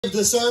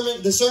The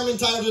sermon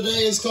title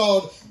today is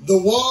called The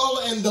Wall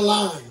and the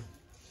Line.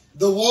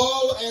 The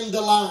Wall and the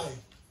Line.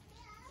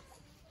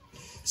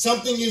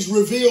 Something is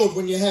revealed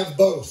when you have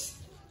both.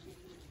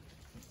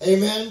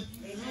 Amen?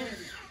 Amen.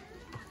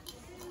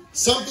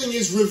 Something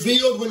is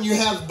revealed when you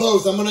have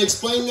both. I'm going to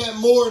explain that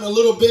more in a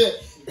little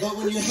bit. But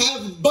when you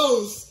have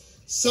both,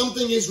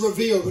 something is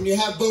revealed. When you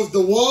have both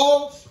the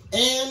wall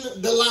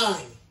and the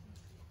line.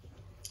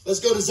 Let's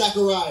go to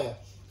Zechariah,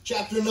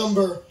 chapter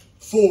number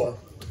 4.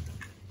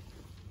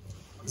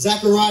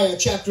 Zechariah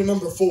chapter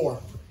number 4.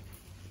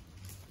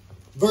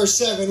 Verse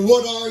 7.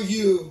 What are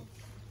you,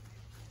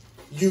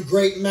 you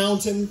great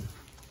mountain?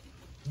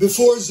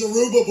 Before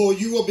Zerubbabel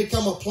you will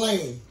become a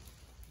plain.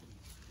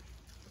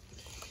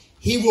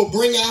 He will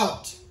bring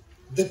out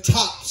the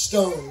top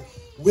stone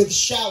with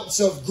shouts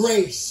of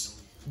grace.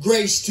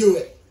 Grace to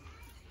it.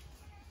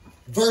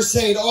 Verse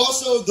 8.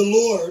 Also the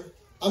word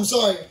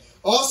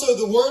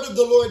of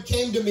the Lord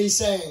came to me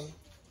saying,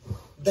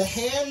 the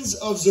hands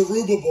of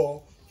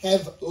Zerubbabel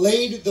have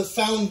laid the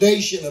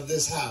foundation of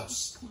this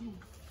house,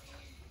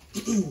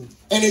 and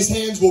his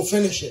hands will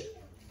finish it.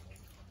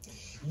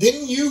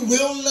 Then you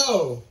will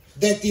know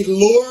that the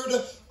Lord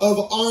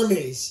of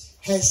armies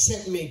has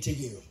sent me to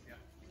you.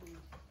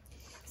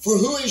 For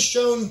who has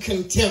shown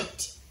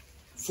contempt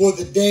for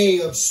the day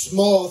of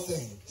small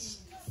things?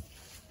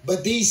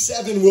 But these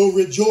 7 will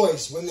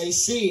rejoice when they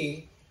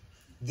see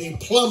the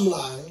plumb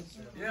line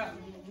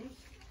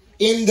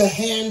in the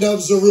hand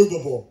of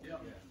Zerubbabel.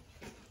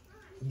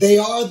 They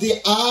are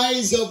the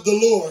eyes of the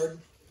Lord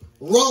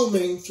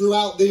roaming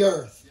throughout the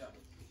earth.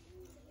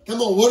 Come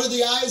on, what are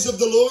the eyes of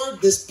the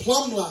Lord? This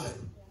plumb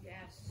line.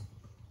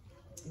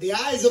 The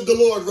eyes of the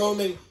Lord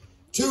roaming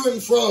to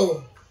and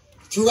fro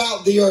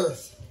throughout the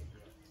earth.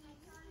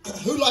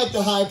 Who liked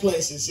the High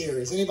Places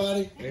series?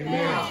 Anybody?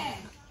 Amen.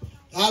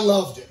 I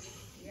loved it.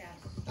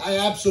 I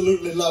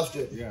absolutely loved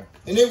it. Yeah.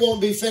 And it won't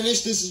be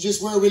finished. This is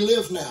just where we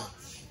live now.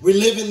 We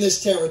live in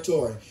this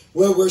territory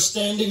where we're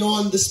standing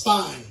on the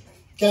spine.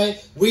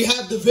 Okay, we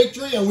have the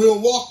victory and we'll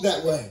walk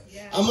that way.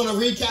 Yeah. I'm going to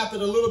recap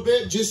it a little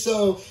bit just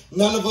so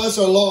none of us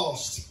are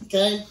lost.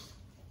 Okay,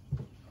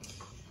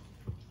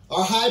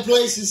 our High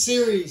Places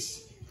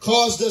series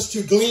caused us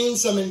to glean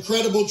some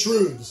incredible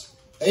truths.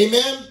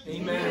 Amen?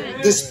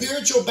 Amen. The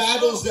spiritual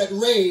battles that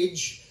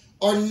rage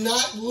are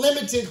not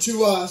limited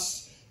to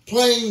us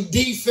playing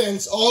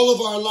defense all of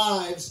our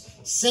lives,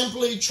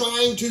 simply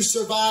trying to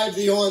survive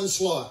the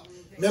onslaught.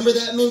 Remember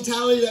that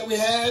mentality that we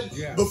had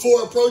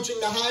before approaching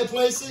the high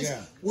places?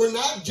 Yeah. We're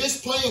not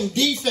just playing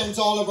defense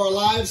all of our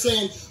lives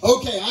saying,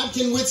 okay, I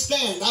can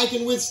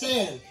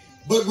withstand.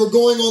 But we're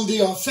going on the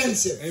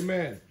offensive.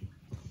 Amen.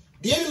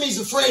 The enemy's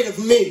afraid of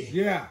me.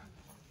 Yeah.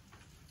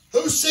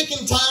 Who's sick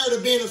and tired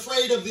of being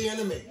afraid of the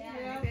enemy?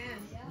 Yeah.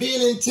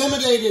 Being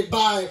intimidated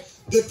by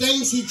the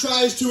things he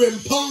tries to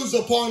impose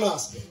upon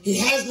us. He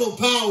has no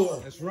power.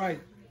 That's right.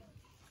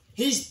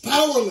 He's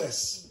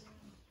powerless.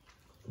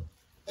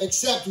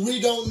 Except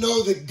we don't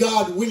know the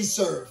God we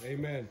serve.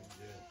 Amen.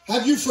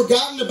 Have you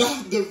forgotten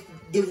about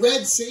the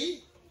Red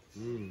Sea?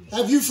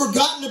 Have you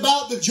forgotten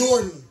about the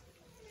Jordan?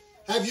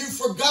 Have you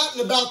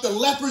forgotten about the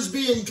lepers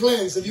being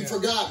cleansed? Have you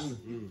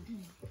forgotten?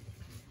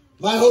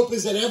 My hope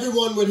is that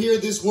everyone would hear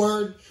this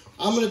word.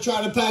 I'm going to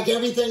try to pack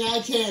everything I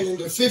can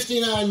into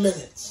 59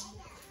 minutes.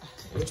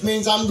 Which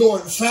means I'm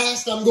going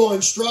fast, I'm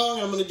going strong,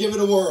 I'm going to give it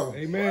a whirl.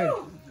 Amen.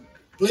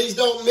 Please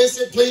don't miss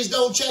it. Please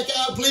don't check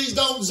out. Please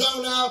don't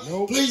zone out.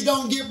 Nope. Please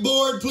don't get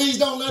bored. Please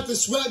don't let the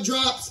sweat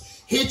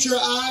drops hit your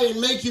eye and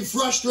make you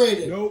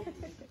frustrated. Nope.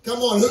 Come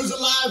on. Who's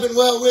alive and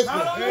well with me?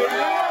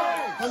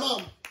 Hallelujah. Come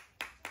on.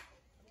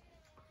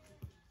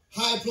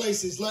 High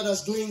places. Let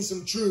us glean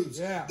some truths.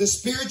 Yeah. The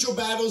spiritual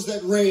battles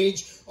that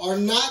rage are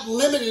not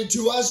limited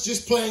to us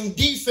just playing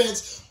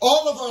defense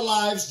all of our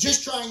lives,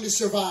 just trying to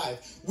survive.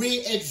 We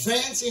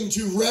advance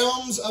into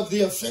realms of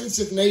the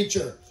offensive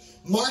nature.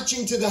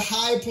 Marching to the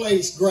high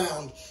place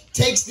ground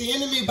takes the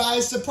enemy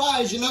by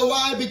surprise. You know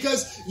why?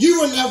 Because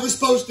you were never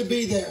supposed to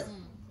be there.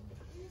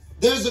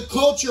 There's a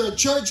culture, a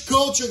church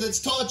culture that's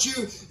taught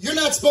you you're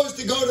not supposed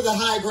to go to the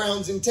high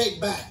grounds and take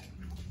back.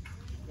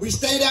 We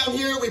stay down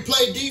here, we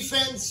play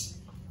defense.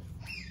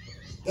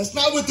 That's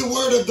not what the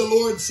word of the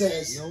Lord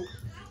says. Nope.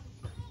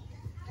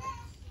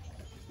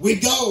 We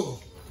go.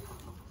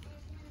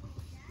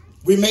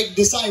 We make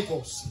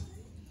disciples.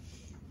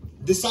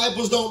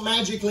 Disciples don't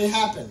magically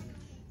happen.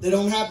 They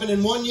don't happen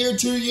in 1 year,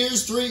 2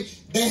 years, 3.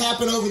 They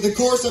happen over the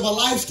course of a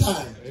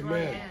lifetime.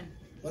 Amen.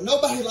 Well,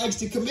 nobody likes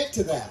to commit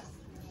to that.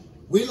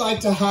 We like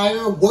to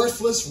hire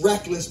worthless,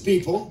 reckless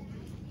people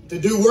to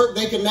do work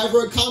they can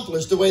never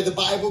accomplish the way the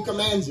Bible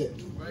commands it.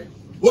 Right.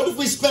 What if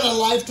we spent a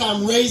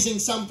lifetime raising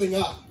something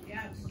up?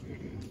 Yes.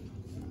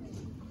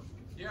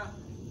 Yeah.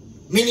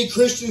 Many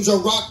Christians are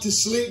rocked to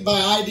sleep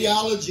by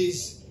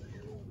ideologies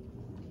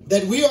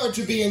that we are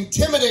to be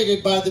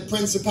intimidated by the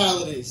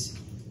principalities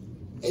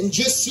and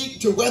just seek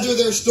to weather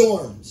their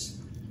storms.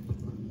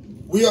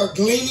 We are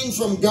gleaning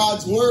from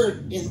God's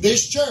word in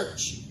this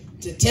church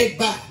to take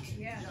back.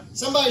 Yeah.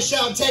 Somebody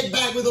shout, take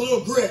back, with a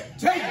little grit.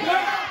 Take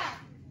back!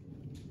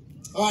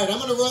 All right, I'm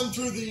going to run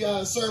through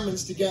the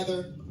sermons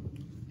together.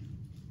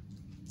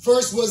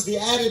 First was the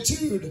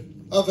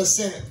attitude of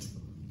ascent.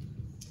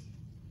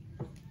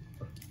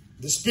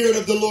 The Spirit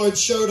of the Lord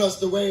showed us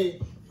the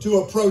way to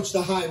approach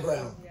the high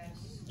ground.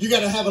 You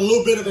got to have a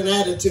little bit of an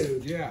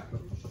attitude. Yeah.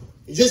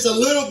 Just a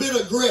little bit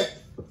of grit.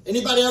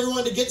 Anybody ever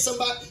wanted to get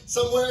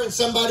somewhere and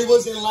somebody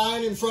was in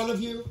line in front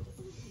of you?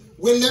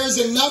 When there's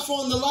enough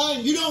on the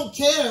line, you don't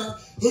care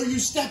who you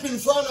step in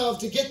front of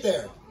to get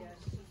there.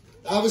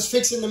 I was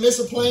fixing to miss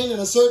a plane in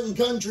a certain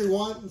country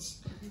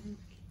once,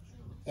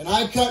 and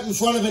I cut in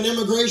front of an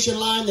immigration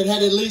line that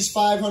had at least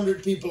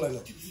 500 people in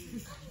it.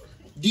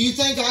 Do you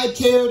think I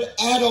cared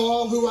at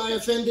all who I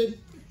offended?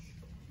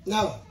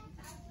 No.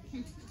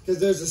 Because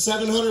there's a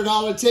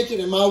 $700 ticket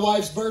and my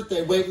wife's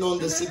birthday waiting on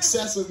the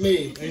success of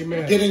me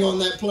getting on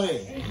that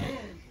plane.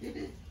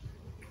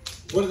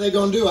 What are they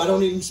going to do? I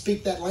don't even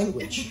speak that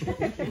language.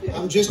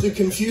 I'm just a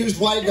confused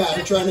white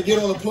guy trying to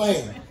get on a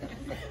plane.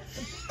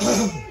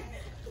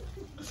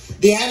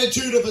 The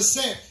attitude of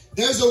ascent.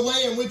 There's a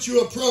way in which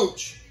you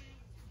approach.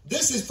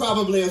 This is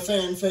probably a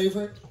fan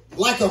favorite.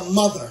 Like a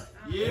mother.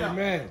 Yeah.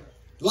 Amen.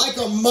 Like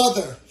a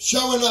mother,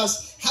 showing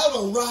us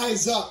how to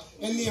rise up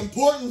and the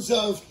importance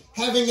of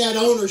having that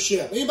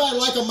ownership. Anybody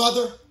like a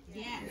mother?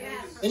 Yeah.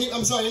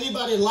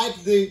 Anybody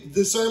like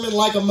the sermon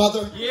Like a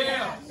Mother?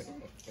 Yeah.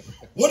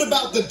 What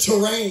about the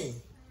terrain?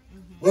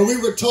 Where we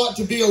were taught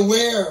to be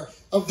aware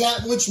of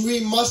that which we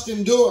must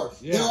endure.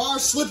 Yeah. There are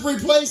slippery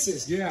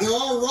places. Yeah. There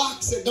are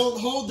rocks that don't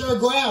hold their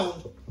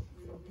ground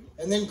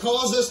and then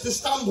cause us to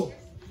stumble.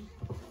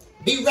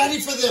 Be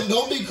ready for them.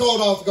 Don't be caught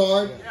off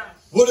guard. Yeah.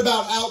 What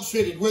about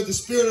outfitted, where the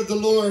Spirit of the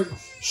Lord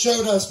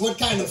showed us what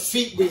kind of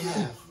feet we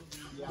have?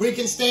 We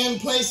can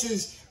stand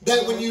places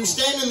that when you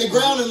stand in the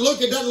ground and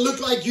look, it doesn't look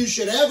like you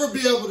should ever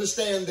be able to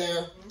stand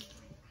there.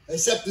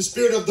 Except the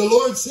Spirit of the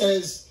Lord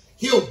says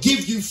He'll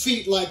give you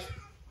feet like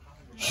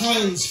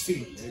hinds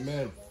feet.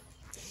 Amen.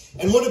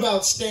 And what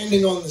about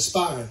standing on the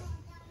spine?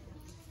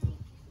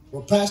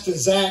 Well, Pastor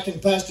Zach and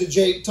Pastor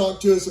Jake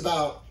talked to us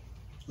about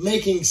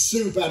making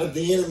soup out of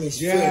the enemy's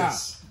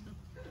face.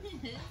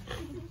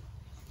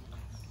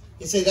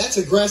 You say, that's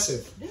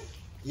aggressive.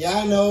 Yeah,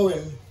 I know.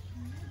 And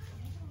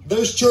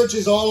there's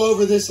churches all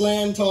over this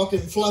land talking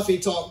fluffy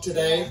talk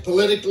today,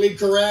 politically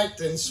correct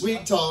and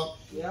sweet talk,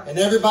 and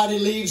everybody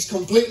leaves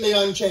completely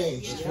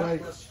unchanged. That's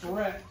right. That's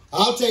correct.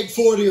 I'll take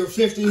 40 or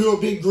 50 who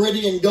will be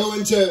gritty and go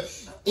into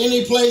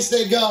any place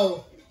they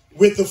go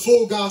with the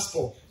full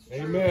gospel.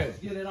 Amen.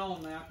 Get it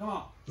on now. Come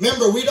on.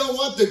 Remember, we don't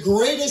want the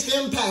greatest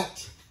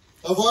impact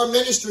of our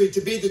ministry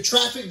to be the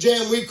traffic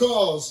jam we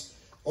cause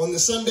on the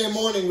Sunday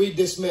morning we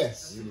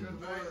dismiss.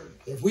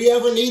 If we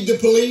ever need the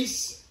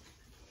police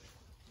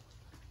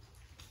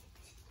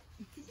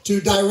to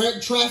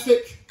direct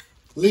traffic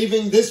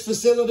leaving this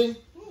facility,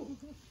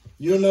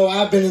 you'll know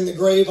I've been in the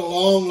grave a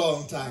long,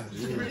 long time.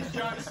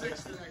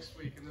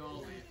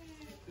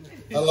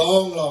 A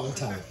long, long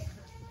time.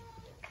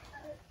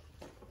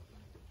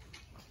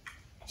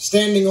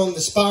 Standing on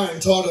the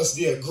spine taught us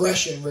the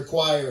aggression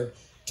required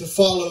to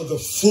follow the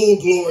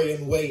full glory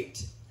and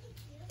weight.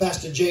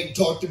 Pastor Jake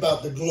talked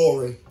about the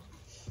glory,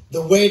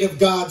 the weight of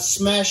God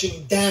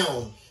smashing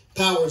down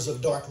powers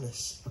of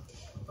darkness.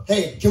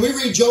 Hey, can we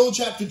read Joel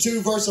chapter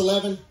 2, verse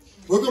 11?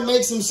 We're going to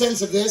make some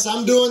sense of this.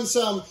 I'm doing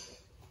some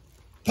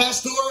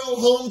pastoral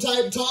home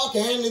type talk,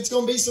 and it's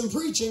going to be some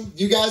preaching.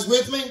 You guys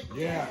with me?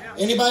 Yeah.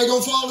 Anybody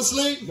going to fall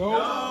asleep?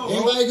 No.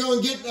 Anybody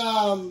going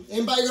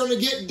to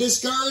get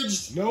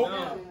discouraged?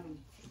 No.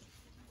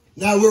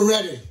 Now we're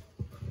ready.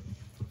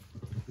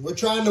 We're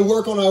trying to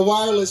work on our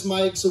wireless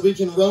mic so we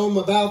can roam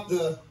about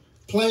the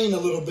plane a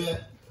little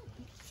bit.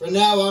 For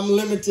now, I'm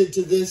limited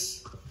to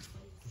this,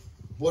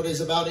 what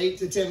is about 8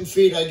 to 10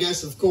 feet, I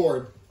guess, of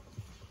cord.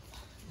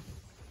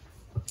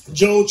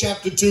 Joel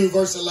chapter 2,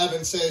 verse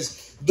 11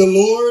 says, "The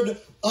Lord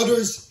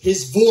utters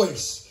His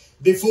voice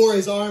before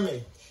His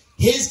army.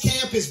 His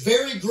camp is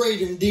very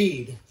great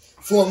indeed,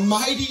 for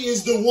mighty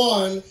is the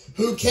one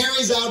who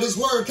carries out His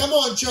word." Come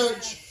on,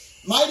 church.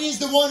 Mighty is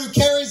the one who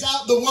carries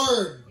out the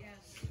word.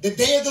 The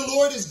day of the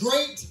Lord is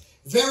great,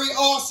 very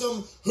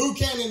awesome. Who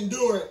can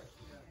endure it?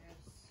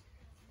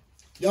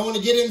 Y'all want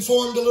to get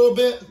informed a little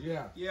bit?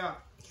 Yeah.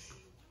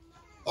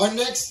 Our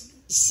next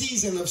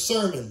season of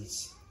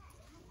sermons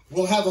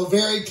will have a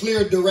very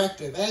clear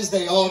directive, as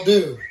they all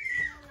do.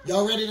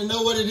 Y'all ready to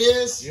know what it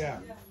is? Yeah.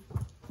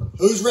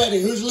 Who's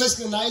ready? Who's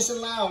listening nice and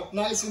loud,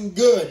 nice and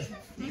good?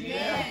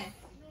 Yeah.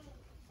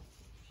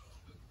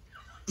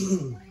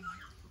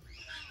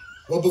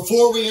 Well,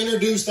 before we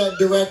introduce that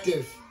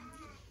directive,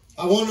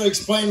 I want to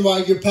explain why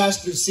your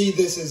pastors see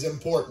this as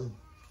important.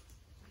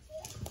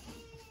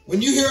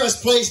 When you hear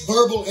us place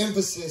verbal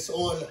emphasis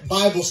on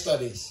Bible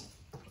studies,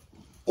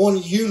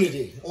 on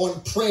unity,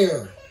 on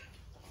prayer,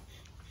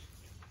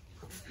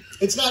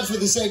 it's not for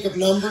the sake of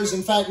numbers.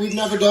 In fact, we've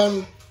never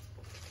done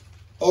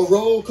a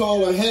roll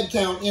call or head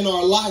count in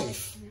our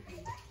life.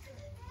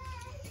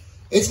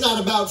 It's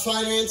not about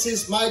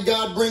finances. My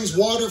God brings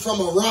water from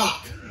a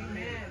rock.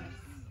 Amen.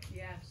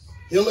 Yes.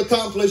 He'll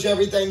accomplish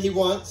everything He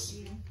wants.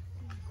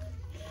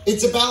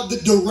 It's about the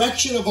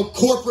direction of a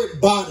corporate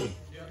body.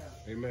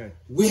 Amen.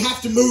 We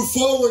have to move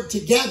forward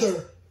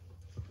together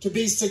to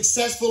be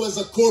successful as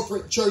a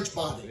corporate church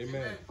body.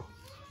 Amen.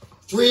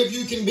 3 of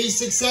you can be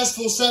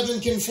successful, 7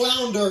 can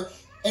flounder,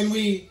 and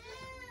we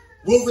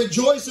will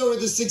rejoice over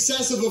the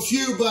success of a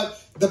few,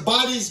 but the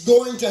body's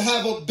going to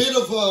have a bit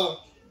of a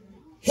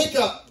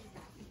hiccup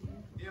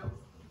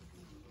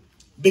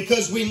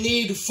because we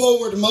need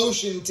forward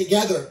motion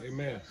together.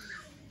 Amen.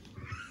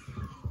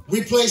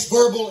 We place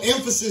verbal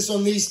emphasis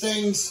on these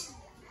things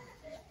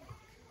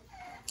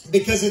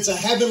because it's a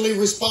heavenly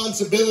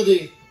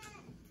responsibility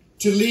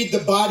to lead the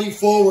body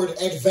forward,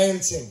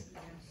 advancing.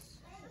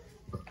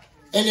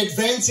 And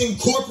advancing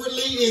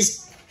corporately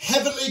is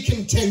heavily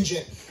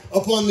contingent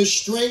upon the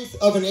strength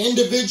of an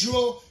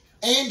individual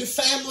and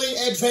family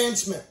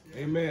advancement.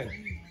 Amen.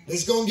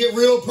 It's going to get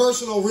real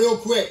personal real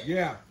quick.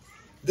 Yeah.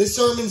 This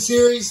sermon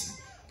series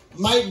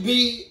might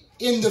be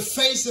in the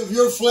face of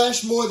your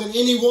flesh more than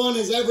anyone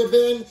has ever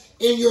been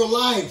in your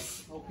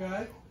life.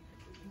 Okay.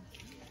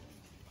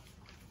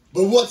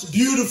 But what's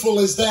beautiful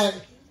is that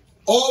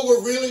all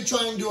we're really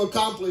trying to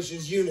accomplish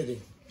is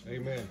unity.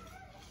 Amen.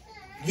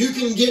 You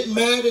can get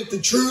mad at the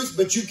truth,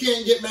 but you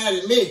can't get mad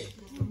at me.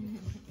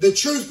 The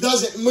truth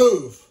doesn't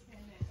move.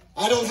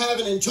 I don't have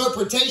an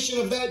interpretation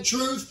of that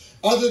truth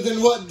other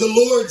than what the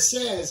Lord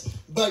says.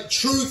 But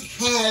truth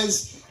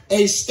has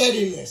a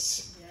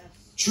steadiness.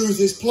 Truth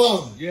is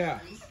plumb. Yeah.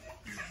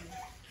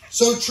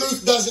 So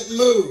truth doesn't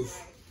move.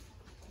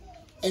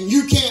 And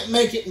you can't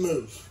make it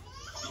move.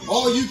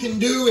 All you can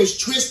do is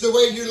twist the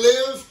way you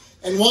live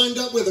and wind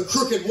up with a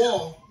crooked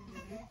wall.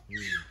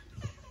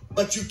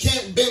 But you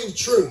can't bend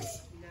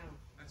truth.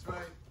 That's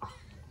right.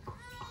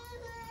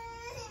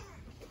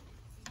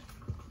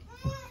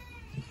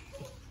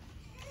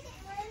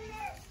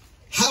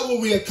 How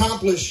will we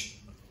accomplish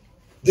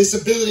this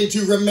ability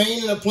to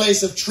remain in a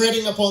place of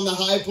treading upon the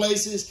high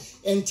places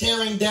and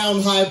tearing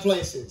down high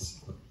places?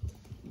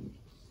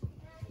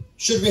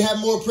 Should we have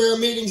more prayer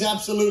meetings?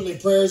 Absolutely.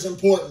 Prayer is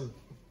important.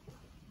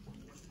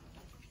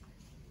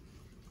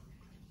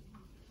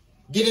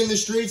 Get in the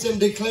streets and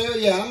declare?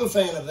 Yeah, I'm a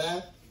fan of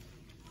that.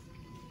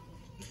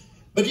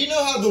 But do you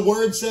know how the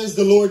word says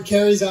the Lord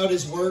carries out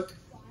his work?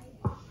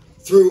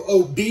 Through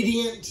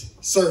obedient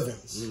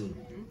servants.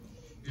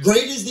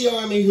 Great is the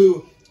army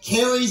who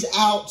carries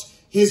out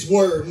his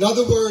word. In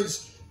other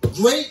words,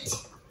 great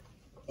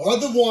are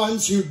the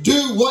ones who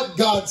do what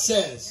God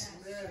says.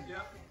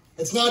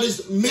 It's not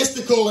as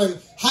mystical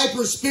and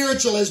hyper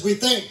spiritual as we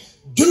think.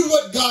 Do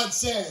what God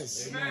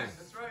says. Amen.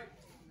 That's right.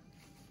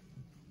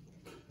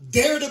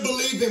 Dare to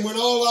believe him when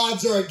all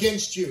odds are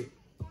against you.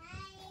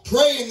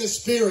 Pray in the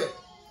Spirit.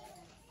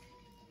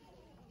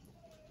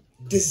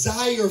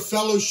 Desire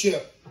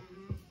fellowship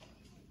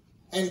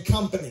and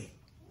company.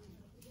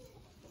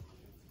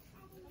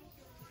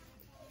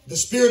 The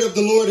Spirit of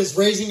the Lord is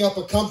raising up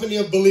a company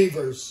of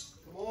believers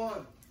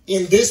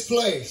in this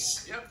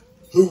place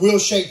who will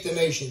shake the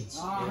nations.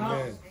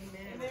 Amen.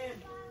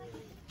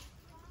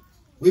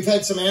 We've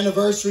had some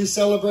anniversaries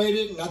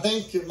celebrated, and I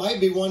think it might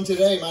be one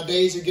today. My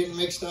days are getting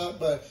mixed up,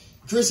 but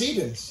Chris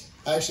Edens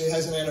actually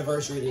has an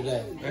anniversary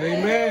today.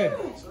 Amen.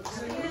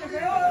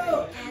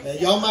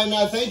 Y'all might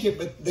not think it,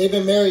 but they've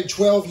been married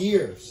 12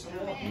 years.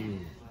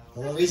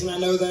 The only reason I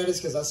know that is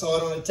because I saw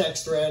it on a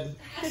text thread.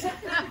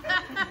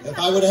 If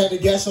I would have had to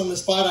guess on the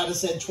spot, I'd have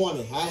said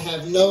 20. I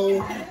have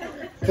no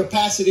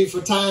capacity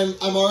for time.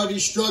 I'm already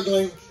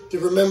struggling to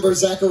remember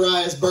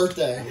Zechariah's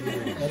birthday,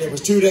 and it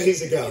was 2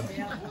 days ago.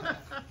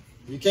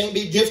 You can't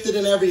be gifted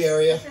in every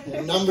area,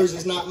 and numbers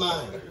is not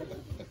mine.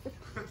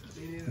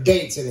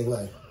 Dates,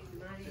 anyway.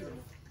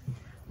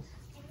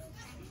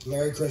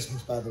 Merry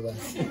Christmas, by the way.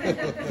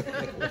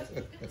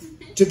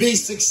 To be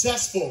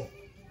successful,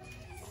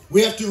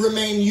 we have to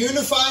remain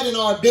unified in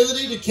our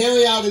ability to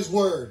carry out his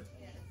word.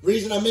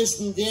 Reason I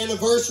mentioned the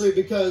anniversary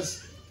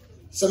because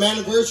some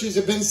anniversaries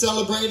have been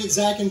celebrated.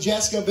 Zach and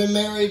Jessica have been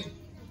married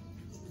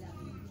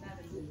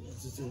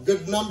a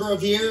good number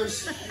of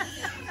years.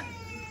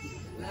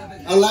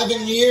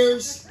 11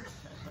 years.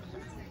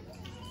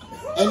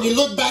 And you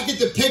look back at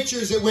the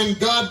pictures of when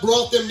God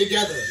brought them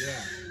together.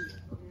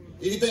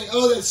 You think,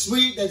 oh, that's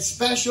sweet, that's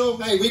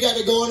special. Hey, we got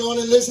it going on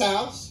in this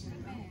house.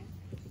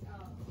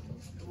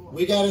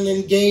 We got an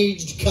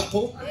engaged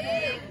couple.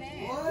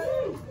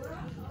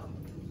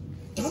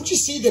 Don't you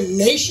see the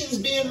nations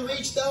being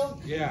reached, though?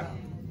 Yeah.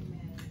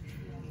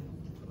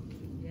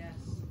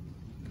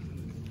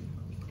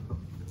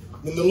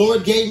 When the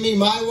Lord gave me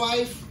my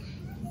wife,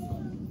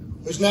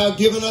 who's now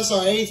given us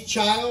our 8th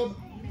child,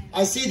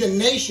 I see the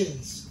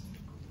nations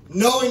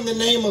knowing the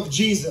name of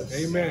Jesus.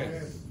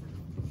 Amen.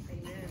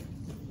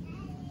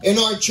 In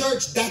our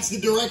church, that's the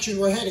direction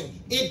we're heading.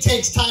 It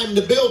takes time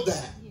to build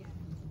that.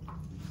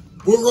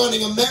 We're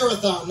running a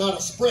marathon, not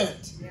a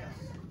sprint.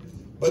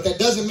 But that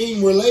doesn't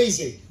mean we're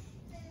lazy.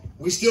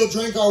 We still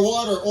drink our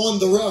water on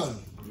the run.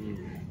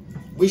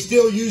 We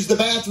still use the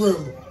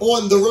bathroom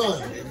on the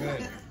run.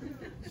 Amen.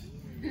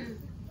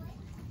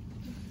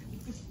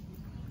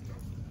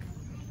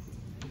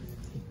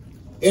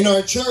 In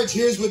our church,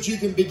 here's what you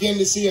can begin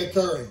to see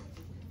occurring.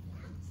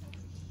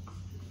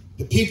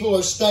 The people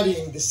are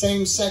studying the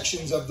same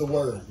sections of the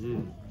Word.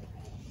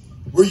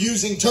 We're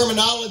using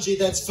terminology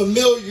that's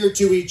familiar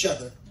to each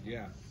other.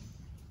 Yeah.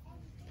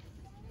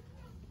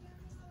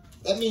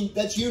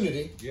 That's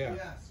unity. Yeah.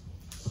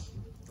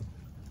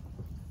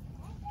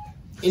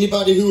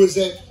 Anybody who was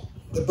at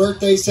the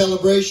birthday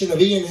celebration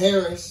of Ian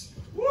Harris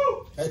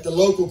at the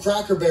local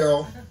Cracker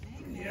Barrel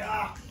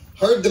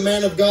heard the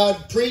man of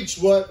God preach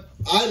what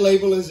I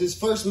label as his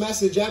first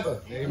message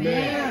ever.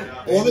 Amen.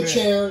 On a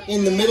chair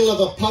in the middle of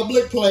a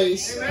public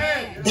place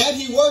that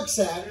he works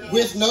at,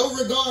 with no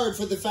regard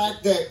for the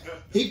fact that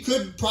he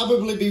could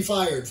probably be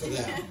fired for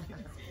that.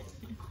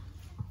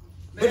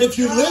 But if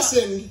you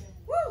listen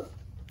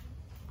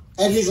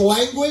at his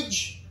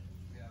language,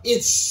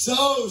 it's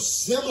so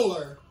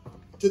similar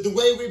to the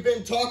way we've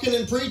been talking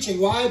and preaching.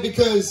 Why?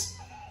 Because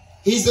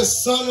he's the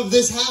son of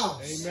this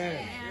house.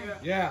 Amen.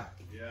 Yeah.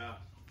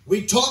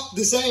 We talk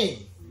the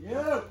same.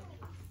 Yeah.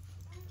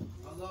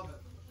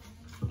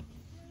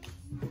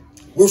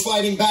 We're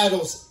fighting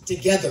battles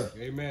together.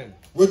 Amen.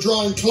 We're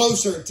drawing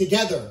closer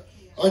together.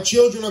 Our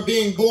children are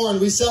being born.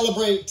 We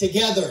celebrate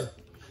together.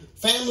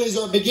 Families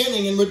are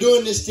beginning, and we're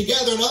doing this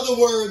together. In other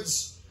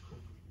words,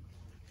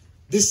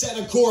 this set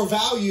of core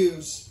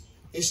values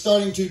is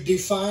starting to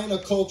define a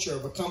culture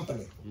of a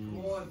company.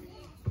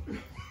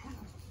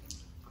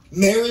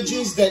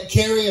 Marriages that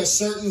carry a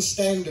certain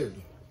standard.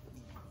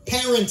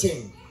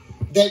 Parenting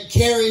that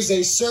carries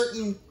a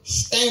certain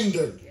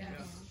standard.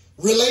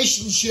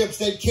 Relationships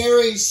that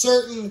carry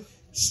certain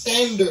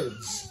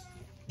standards.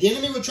 The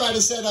enemy would try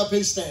to set up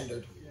his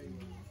standard.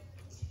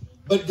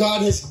 But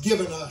God has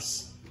given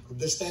us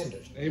the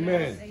standard.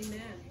 Amen.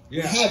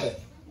 We have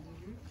it.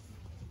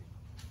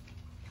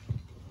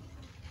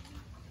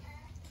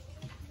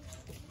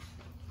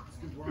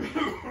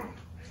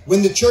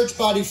 When the church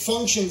body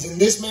functions in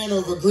this manner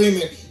of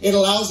agreement, it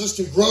allows us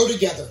to grow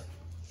together.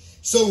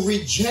 So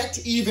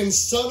reject even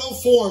subtle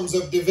forms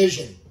of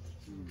division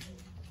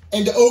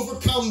and to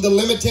overcome the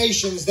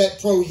limitations that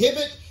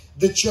prohibit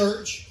the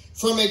church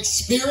from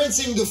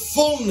experiencing the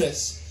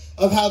fullness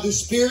of how the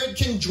Spirit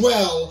can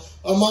dwell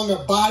among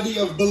a body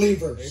of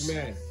believers.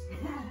 Amen.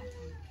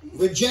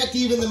 Reject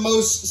even the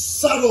most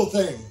subtle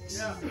things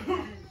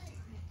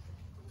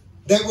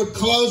that would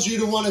cause you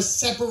to want to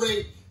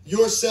separate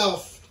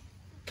yourself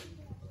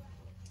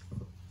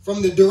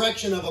from the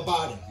direction of a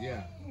body.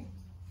 Yeah.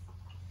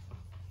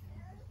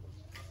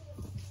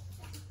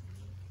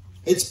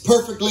 It's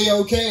perfectly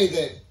okay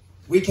that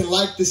we can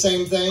like the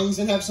same things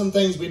and have some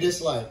things we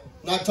dislike.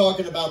 Not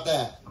talking about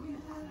that.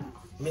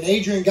 I mean,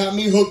 Adrian got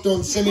me hooked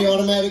on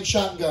semi-automatic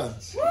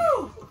shotguns.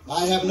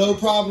 I have no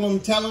problem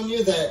telling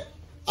you that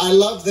I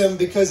love them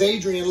because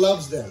Adrian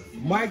loves them.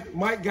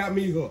 Mike got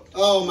me hooked.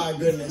 Oh my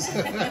goodness!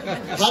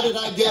 How did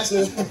I guess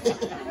it?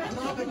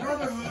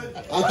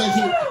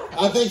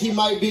 I think he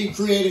might be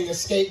creating a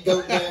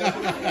scapegoat there,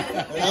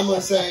 and I'm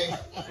gonna say,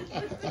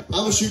 I'm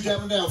gonna shoot that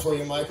one down for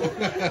you, Michael.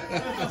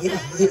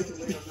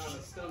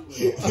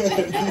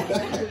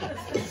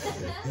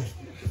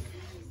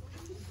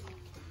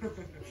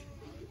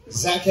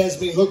 Zach has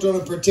me hooked on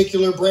a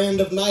particular brand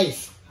of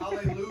knife.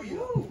 Hallelujah.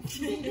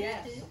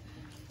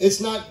 It's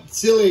not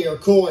silly or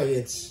coy.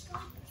 It's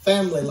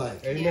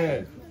family-like.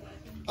 Amen.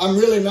 I'm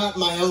really not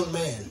my own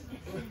man.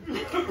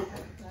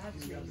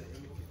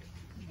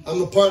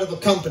 I'm a part of a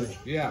company.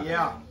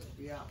 Yeah.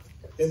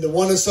 In the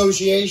one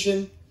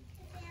association,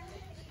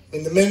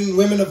 in the men and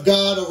women of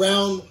God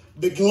around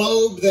the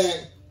globe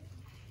that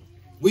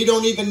we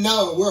don't even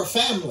know. We're a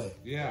family.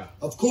 Yeah.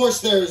 Of course,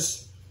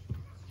 there's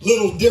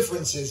little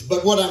differences,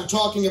 but what I'm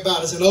talking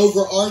about is an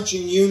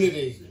overarching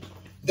unity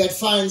that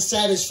finds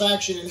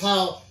satisfaction in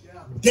how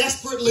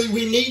desperately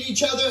we need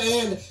each other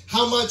and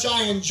how much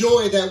I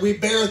enjoy that we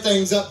bear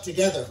things up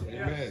together.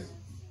 Amen.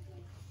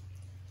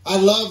 I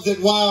love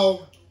that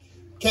while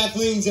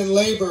Kathleen's in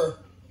labor,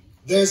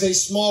 there's a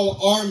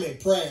small army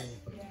praying.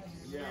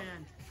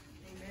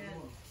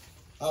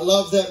 I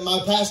love that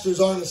my pastors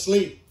aren't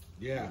asleep.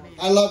 Yeah.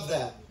 I love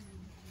that.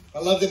 I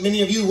love that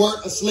many of you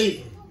weren't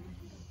asleep.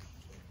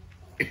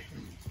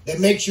 That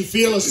makes you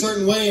feel a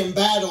certain way in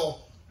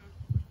battle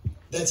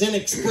that's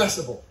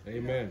inexpressible.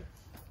 Amen.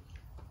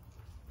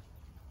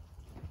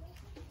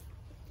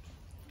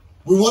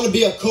 We want to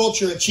be a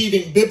culture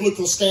achieving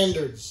biblical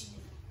standards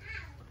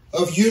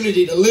of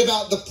unity to live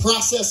out the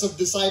process of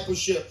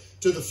discipleship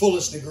to the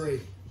fullest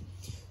degree.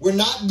 We're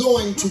not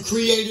going to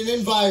create an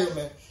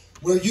environment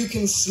where you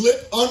can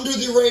slip under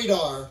the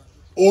radar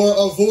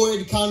or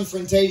avoid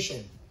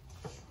confrontation.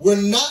 We're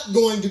not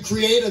going to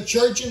create a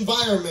church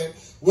environment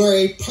where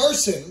a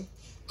person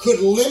could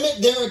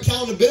limit their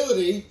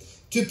accountability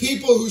to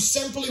people who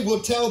simply will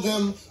tell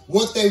them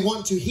what they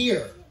want to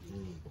hear.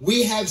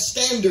 We have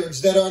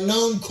standards that are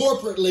known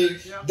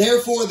corporately,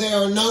 therefore they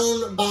are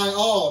known by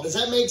all. Does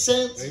that make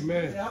sense?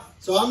 Amen.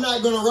 So I'm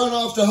not going to run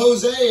off to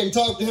Jose and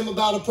talk to him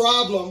about a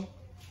problem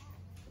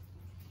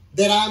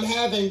that I'm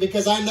having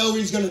because I know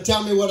he's going to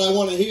tell me what I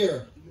want to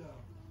hear.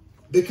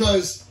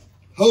 Because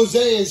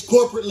Hosea is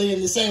corporately in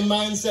the same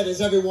mindset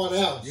as everyone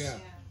else. Yeah.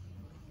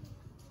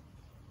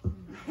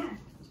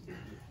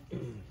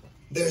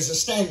 There's a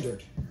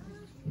standard.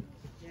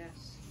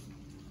 Yes.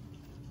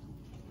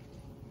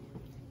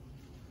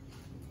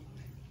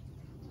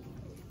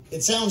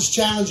 It sounds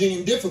challenging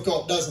and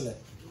difficult, doesn't it?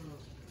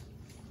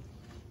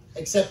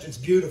 Except it's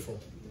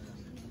beautiful.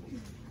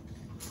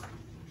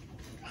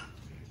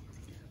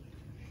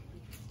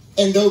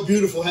 And though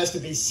beautiful has to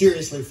be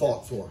seriously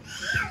fought for.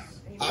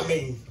 I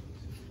mean,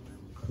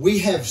 we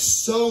have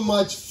so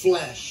much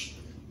flesh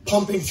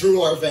pumping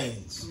through our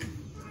veins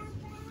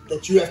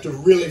that you have to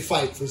really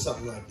fight for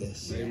something like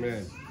this.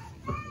 Amen.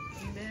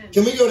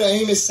 Can we go to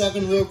Amos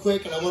 7 real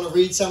quick, and I want to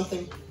read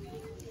something?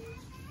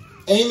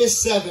 Amos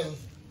 7,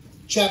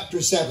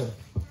 chapter 7.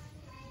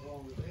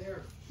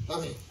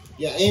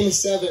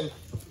 Amos 7,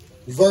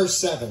 verse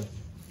 7.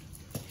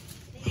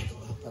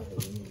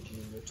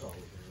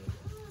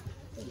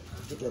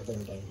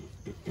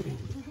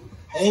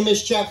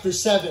 Amos chapter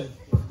 7,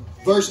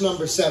 verse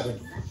number 7.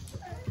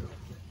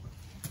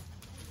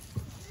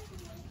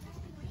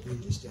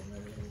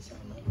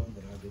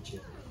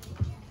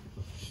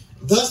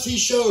 Thus he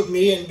showed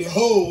me, and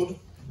behold,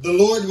 the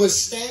Lord was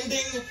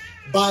standing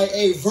by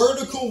a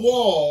vertical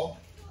wall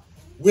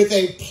with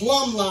a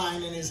plumb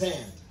line in his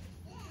hand.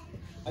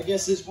 I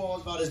guess this wall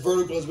is about as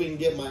vertical as we can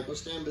get, Michael.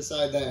 Stand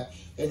beside that.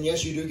 And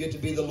yes, you do get to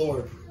be the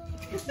Lord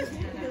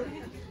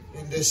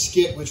in this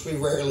skit, which we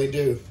rarely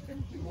do.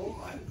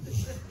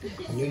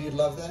 I knew you'd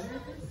love that.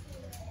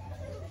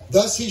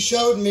 Thus he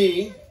showed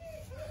me,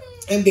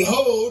 and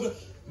behold,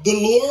 the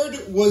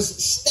Lord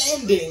was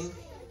standing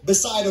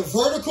beside a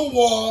vertical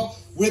wall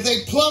with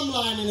a plumb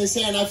line in his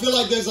hand. I feel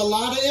like there's a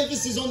lot of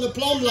emphasis on the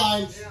plumb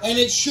line, and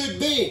it should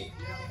be.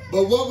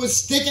 But what was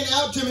sticking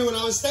out to me when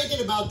I was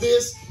thinking about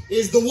this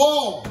is the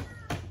wall.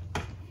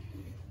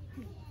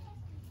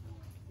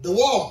 The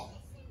wall.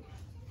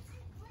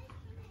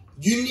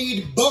 You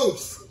need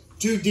both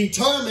to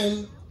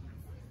determine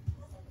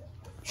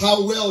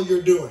how well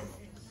you're doing.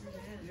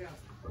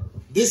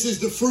 This is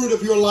the fruit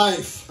of your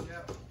life.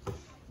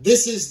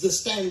 This is the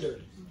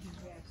standard.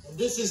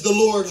 This is the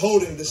Lord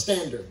holding the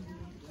standard.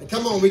 And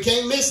come on, we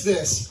can't miss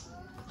this.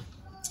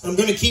 I'm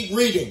going to keep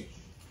reading.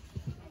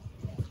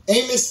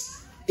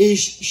 Amos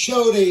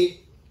showed a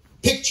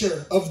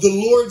picture of the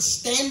Lord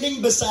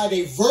standing beside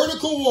a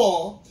vertical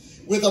wall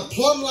with a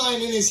plumb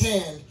line in his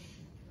hand.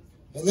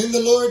 And then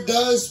the Lord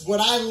does what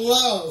I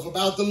love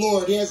about the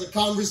Lord. He has a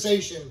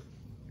conversation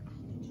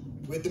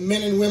with the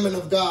men and women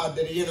of God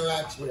that he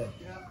interacts with.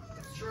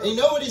 And you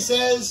know what he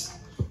says?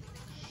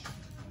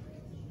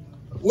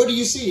 What do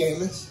you see,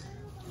 Amos?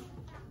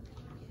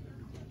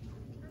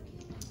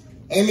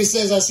 Amos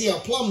says, I see a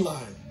plumb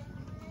line.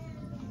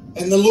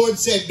 And the Lord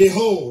said,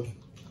 behold,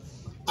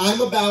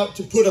 I'm about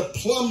to put a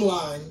plumb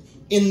line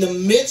in the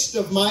midst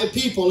of my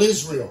people,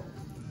 Israel.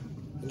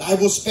 And I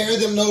will spare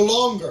them no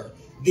longer.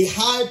 The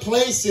high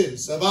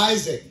places of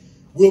Isaac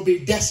will be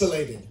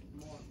desolated,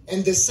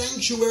 and the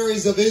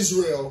sanctuaries of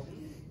Israel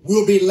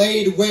will be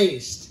laid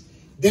waste.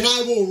 Then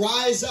I will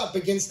rise up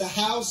against the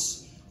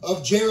house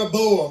of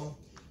Jeroboam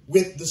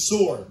with the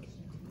sword.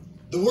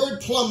 The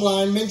word plumb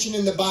line mentioned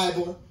in the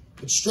Bible,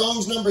 it's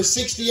Strong's number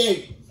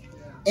 68,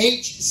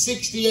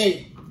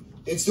 H68.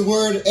 It's the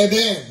word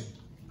eben,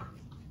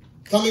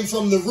 coming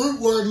from the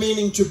root word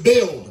meaning to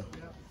build.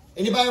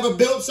 Anybody ever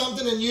built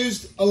something and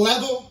used a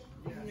level?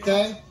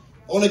 Okay.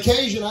 On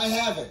occasion, I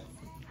haven't.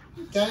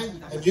 Okay?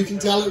 And you can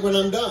tell it when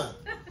I'm done.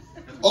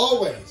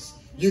 Always.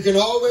 You can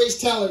always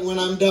tell it when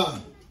I'm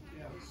done.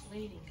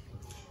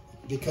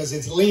 Because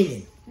it's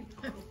leaning.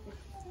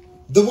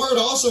 The word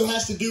also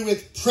has to do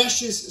with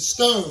precious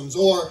stones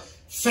or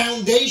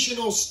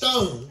foundational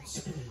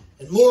stones.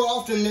 And more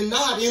often than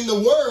not, in the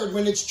word,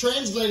 when it's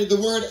translated the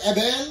word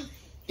eben,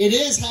 it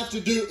does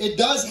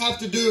have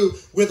to do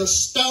with a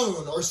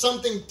stone or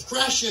something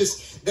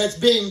precious that's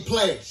being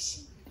placed.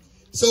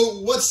 So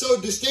what's so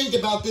distinct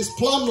about this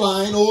plumb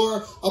line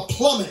or a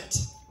plummet?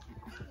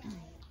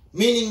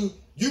 Meaning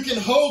you can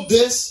hold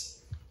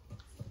this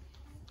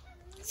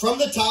from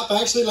the top.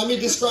 Actually, let me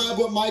describe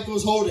what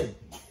Michael's holding.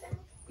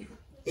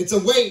 It's a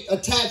weight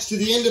attached to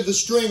the end of the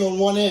string on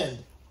one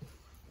end.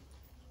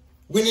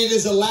 When it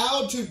is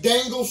allowed to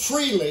dangle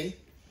freely,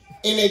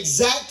 an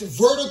exact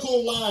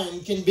vertical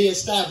line can be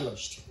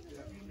established.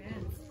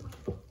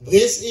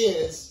 This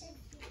is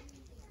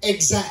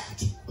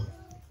exact.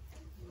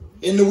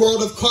 In the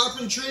world of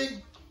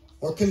carpentry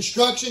or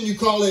construction, you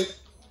call it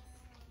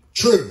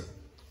true.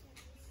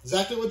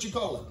 Exactly what you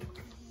call it.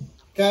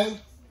 Okay?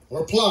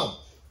 Or plumb.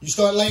 You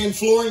start laying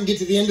flooring, get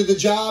to the end of the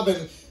job,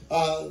 and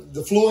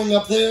the flooring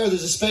up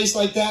there's a space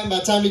like that. And by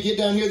the time you get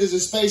down here, there's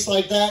a space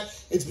like that.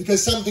 It's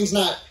because something's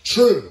not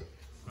true.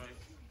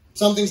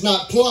 Something's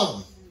not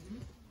plumb.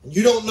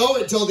 You don't know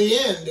it till the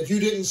end if you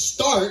didn't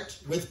start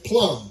with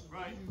plumb.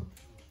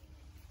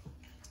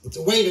 It's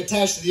a weight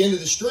attached to the end of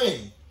the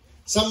string.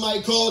 Some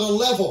might call it a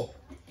level.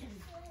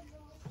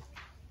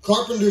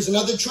 Carpenters and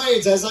other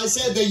trades, as I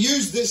said, they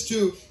use this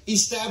to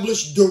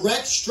establish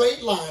direct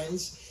straight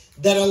lines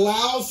that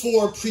allow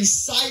for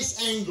precise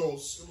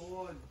angles.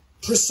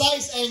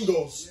 Precise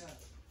angles.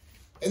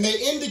 And they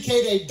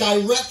indicate a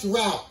direct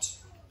route.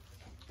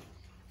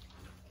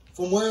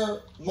 From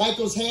where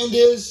Michael's hand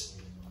is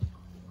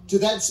to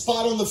that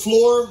spot on the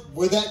floor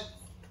where that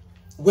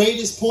weight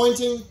is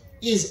pointing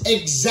is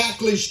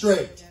exactly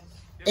straight.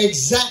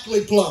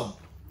 Exactly plumb.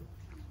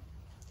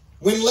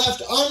 When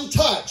left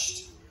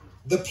untouched,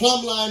 the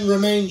plumb line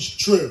remains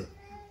true.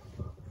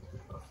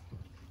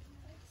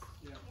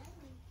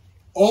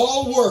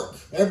 All work.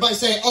 Everybody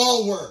say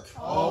all work.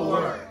 All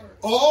work.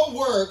 All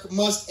work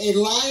must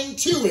align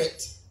to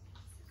it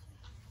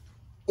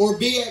or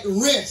be at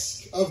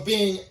risk of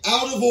being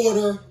out of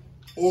order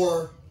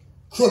or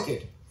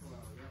crooked.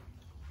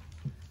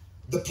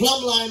 The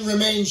plumb line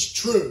remains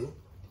true.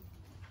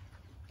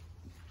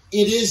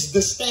 It is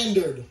the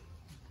standard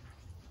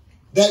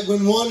that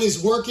when one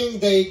is working,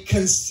 they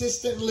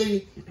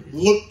consistently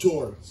look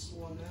towards.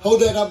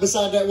 Hold that up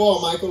beside that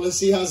wall, Michael. Let's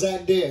see how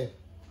Zach did.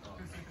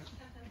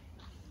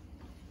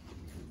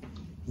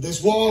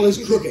 This wall is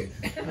crooked.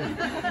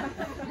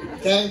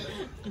 Okay?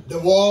 The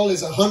wall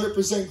is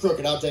 100%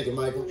 crooked. I'll take it,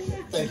 Michael.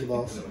 Thank you,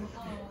 boss.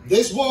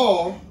 This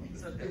wall...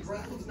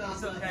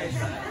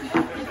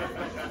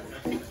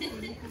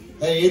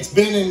 Hey, it's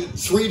been in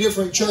 3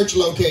 different church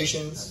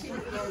locations.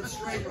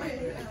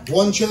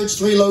 One church,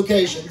 3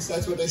 locations.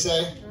 That's what they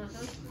say.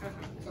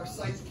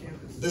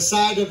 The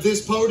side of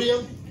this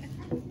podium,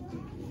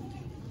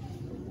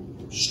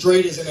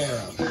 straight as an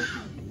arrow.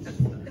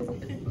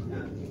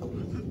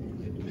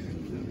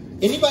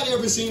 Anybody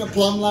ever seen a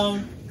plumb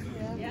line?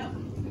 Yeah.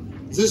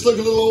 Does this look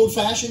a little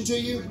old-fashioned to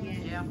you?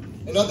 Yeah.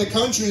 In other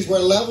countries where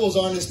levels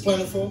aren't as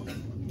plentiful,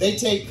 they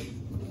take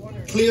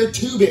clear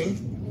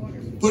tubing,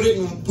 put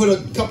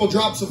a couple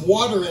drops of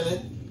water in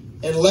it,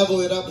 and level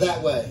it up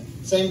that way.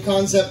 Same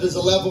concept as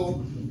a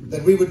level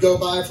that we would go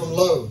buy from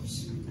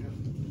Lowe's.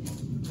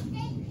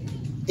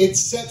 It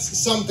sets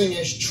something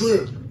as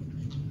true.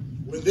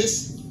 When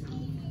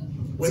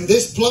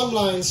this plumb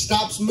line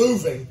stops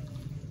moving,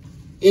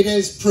 it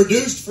has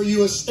produced for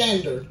you a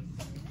standard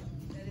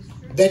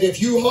that if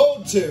you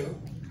hold to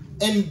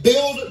and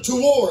build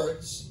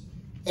towards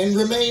and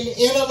remain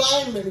in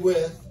alignment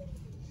with,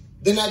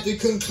 then at the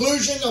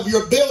conclusion of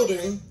your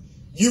building,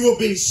 you will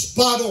be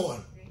spot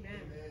on.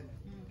 Amen.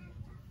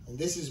 And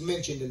this is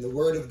mentioned in the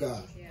Word of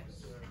God. Yes.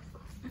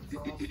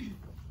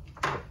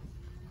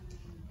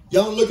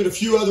 Y'all want to look at a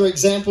few other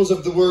examples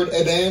of the word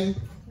Eben?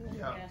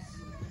 Yes.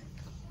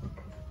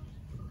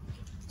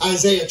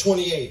 Isaiah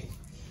 28,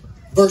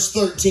 verse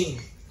 13.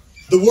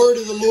 The word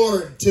of the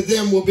Lord to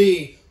them will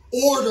be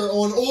order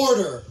on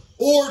order,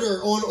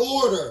 order on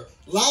order,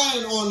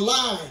 line on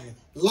line,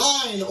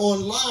 line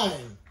on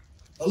line.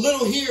 A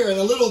little here and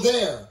a little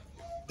there,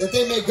 that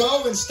they may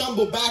go and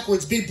stumble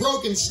backwards, be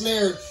broken,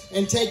 snared,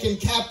 and taken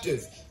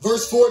captive.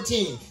 Verse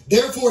 14.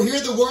 Therefore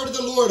hear the word of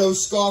the Lord, O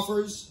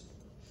scoffers,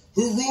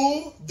 who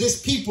rule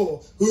this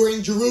people who are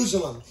in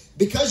Jerusalem.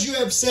 Because you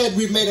have said,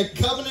 we've made a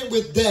covenant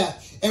with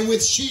death, and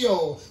with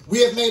Sheol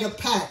we have made a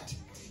pact.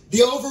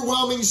 The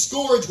overwhelming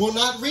scourge will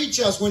not reach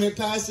us when it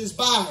passes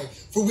by,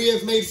 for we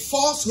have made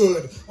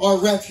falsehood our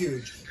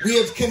refuge. We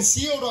have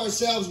concealed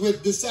ourselves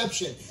with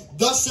deception.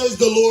 Thus says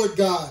the Lord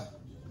God,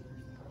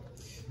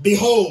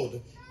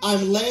 behold,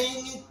 I'm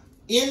laying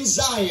in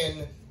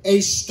Zion a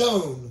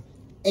stone,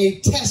 a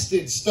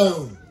tested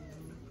stone,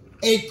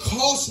 a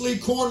costly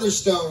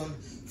cornerstone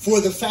for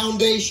the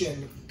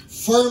foundation,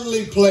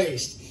 firmly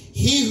placed.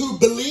 He who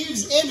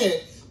believes in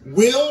it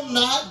will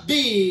not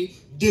be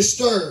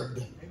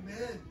disturbed.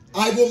 Amen.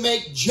 I will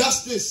make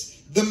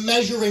justice the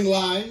measuring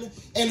line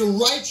and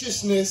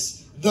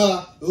righteousness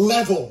the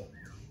level.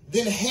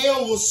 Then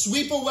hail will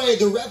sweep away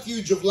the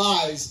refuge of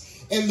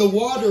lies, and the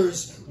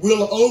waters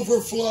will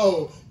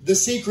overflow the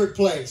secret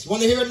place.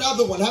 Want to hear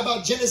another one? How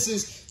about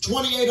Genesis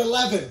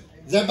 28:11?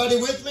 Is everybody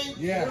with me?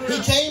 Yeah.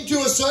 He came to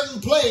a certain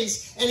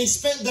place and he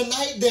spent the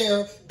night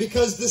there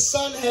because the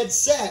sun had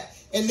set.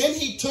 And then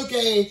he took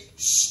a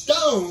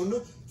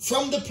stone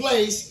from the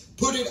place,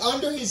 put it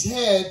under his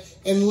head,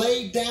 and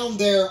laid down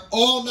there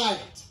all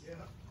night.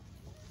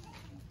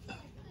 Yeah.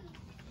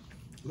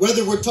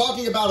 Whether we're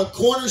talking about a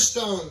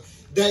cornerstone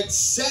that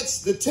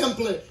sets the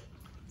template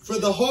for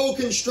the whole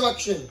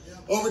construction,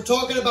 or we're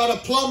talking about a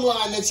plumb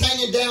line that's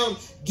hanging down,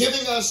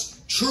 giving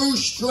us true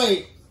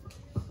straight,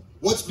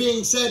 what's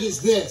being said is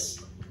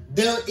this: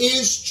 there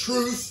is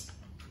truth,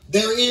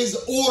 there is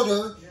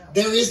order,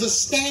 there is a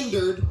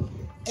standard,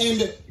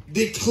 and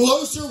the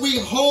closer we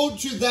hold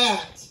to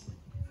that,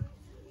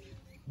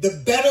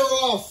 the better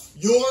off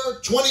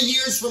your 20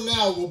 years from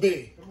now will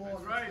be.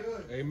 Right.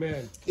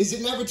 Amen. Is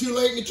it never too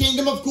late in the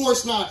kingdom? Of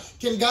course not.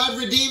 Can God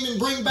redeem and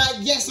bring back?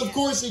 Yes, of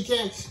course he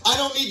can. I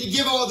don't need to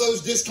give all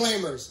those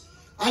disclaimers.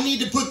 I need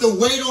to put the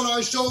weight on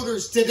our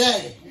shoulders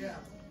today. Yeah.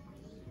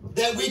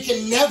 That we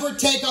can never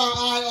take our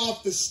eye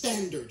off the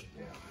standard.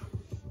 Yeah.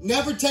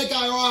 Never take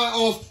our eye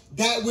off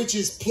that which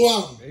is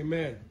plumb.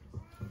 Amen.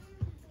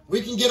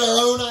 We can get our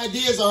own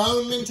ideas, our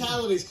own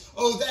mentalities.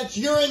 Oh, that's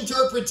your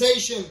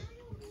interpretation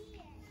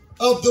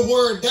of the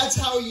word. That's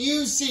how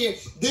you see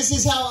it. This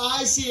is how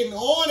I see it. And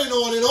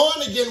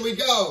on again we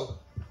go.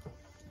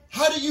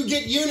 How do you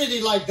get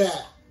unity like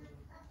that?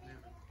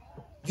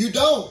 You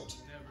don't.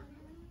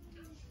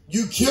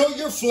 You kill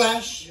your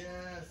flesh.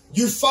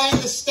 You find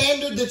the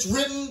standard that's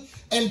written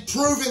and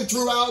proven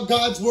throughout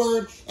God's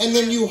word, and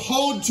then you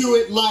hold to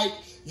it like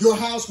your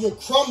house will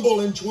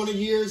crumble in 20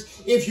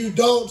 years if you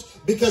don't,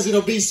 because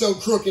it'll be so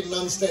crooked and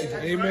unstable.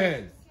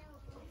 Amen.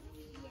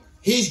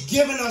 He's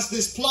given us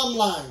this plumb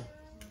line.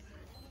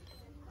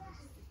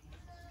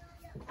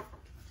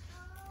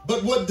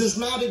 But what does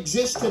not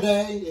exist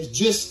today is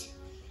just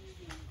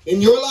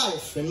in your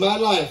life, in my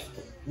life.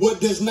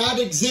 What does not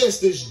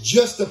exist is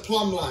just a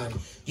plumb line.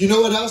 You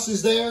know what else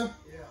is there?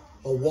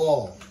 A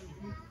wall.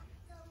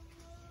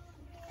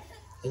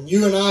 And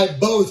you and I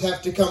both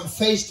have to come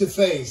face to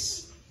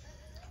face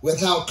with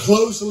how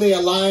closely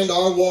aligned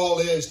our wall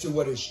is to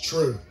what is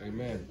true.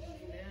 Amen.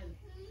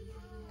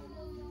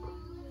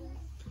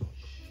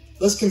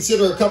 Let's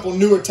consider a couple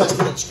Newer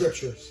Testament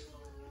scriptures.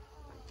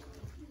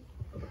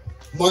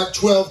 Mark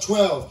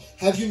 12:12.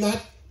 Have you not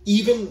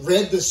even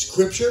read the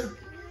scripture?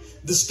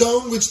 The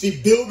stone which the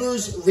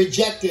builders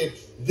rejected,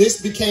 this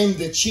became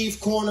the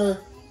chief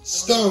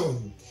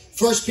cornerstone.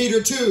 1 Peter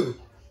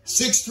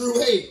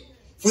 2:6-8.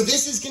 For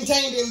this is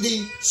contained in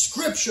the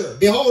scripture.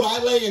 Behold,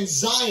 I lay in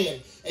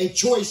Zion a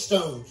choice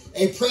stone,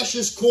 a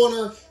precious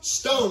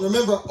cornerstone.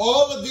 Remember,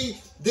 all of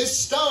this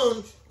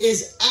stone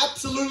is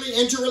absolutely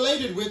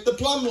interrelated with the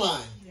plumb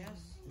line. Yes.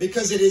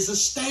 Because it is a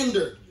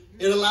standard.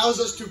 It allows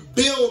us to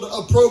build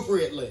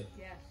appropriately.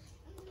 Yes.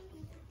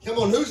 Come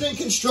on, who's in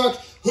construction?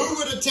 Who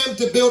would attempt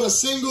to build a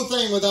single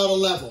thing without a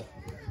level?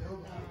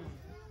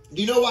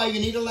 Do you know why you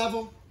need a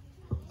level?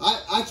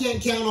 I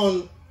can't count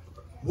on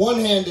one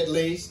hand at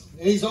least,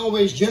 and he's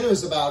always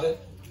generous about it.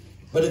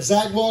 But if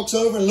Zach walks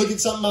over and look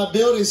at something I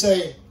built, he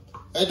say,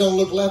 that don't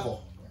look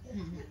level.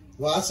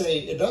 Well, I say,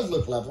 it does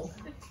look level.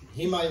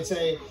 He might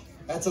say,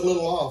 that's a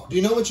little off. Do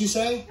you know what you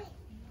say?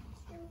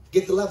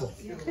 Get the level.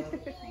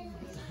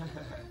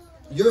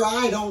 Your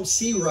eye don't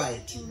see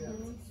right.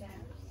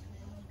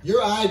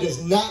 Your eye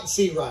does not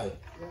see right.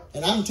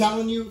 And I'm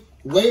telling you,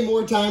 way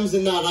more times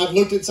than not, I've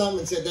looked at something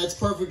and said, that's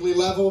perfectly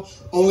level,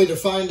 only to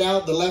find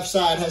out the left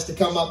side has to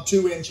come up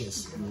 2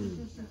 inches.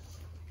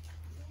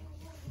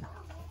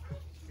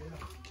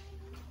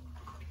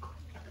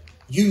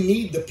 You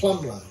need the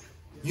plumb line.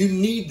 You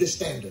need the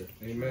standard.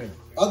 Amen.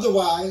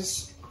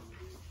 Otherwise,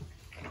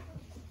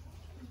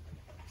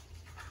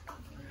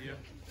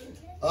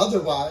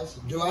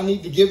 do I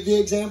need to give the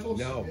examples?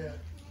 No.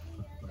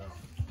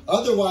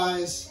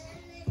 Otherwise,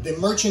 the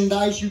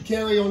merchandise you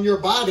carry on your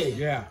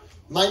body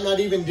might not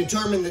even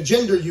determine the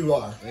gender you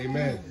are.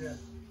 Amen.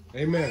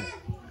 Amen.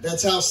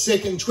 That's how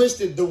sick and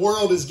twisted the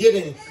world is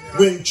getting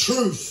when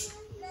truth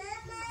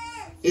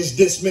is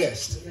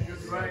dismissed.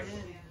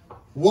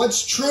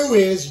 What's true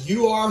is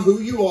you are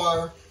who you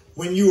are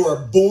when you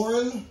are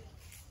born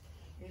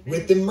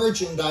with the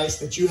merchandise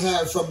that you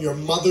have from your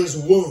mother's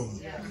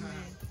womb.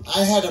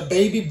 I had a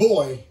baby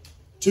boy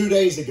 2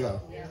 days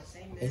ago,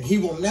 and he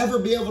will never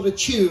be able to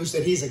choose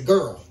that he's a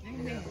girl.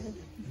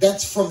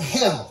 That's from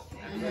hell.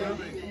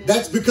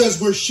 That's because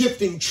we're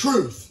shifting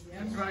truth.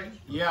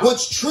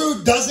 What's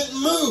true doesn't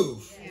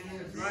move.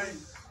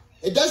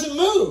 It doesn't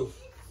move.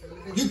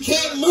 You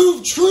can't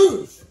move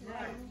truth.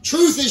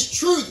 Truth is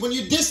truth. When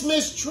you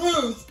dismiss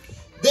truth,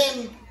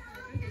 then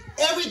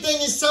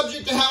everything is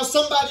subject to how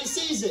somebody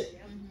sees it.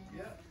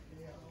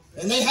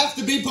 And they have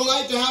to be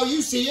polite to how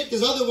you see it,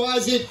 because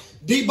otherwise it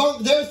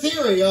debunks their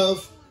theory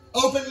of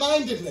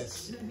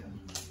open-mindedness.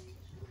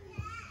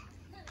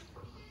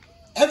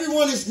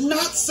 Everyone is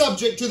not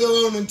subject to their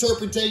own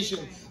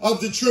interpretation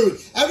of the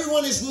truth.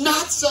 Everyone is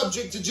not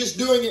subject to just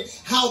doing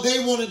it how they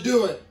want to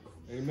do it.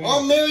 Amen.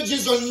 Our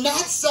marriages are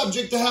not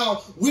subject to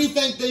how we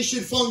think they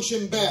should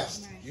function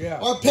best.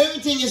 Our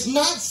parenting is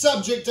not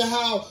subject to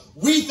how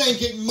we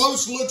think it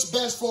most looks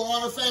best for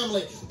our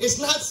family. It's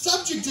not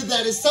subject to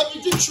that. It's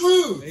subject to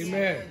truth.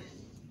 Amen.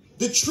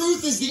 The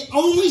truth is the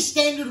only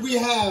standard we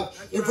have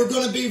if we're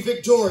going to be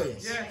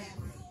victorious. Yes.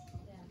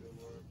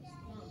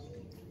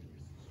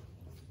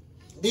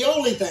 The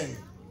only thing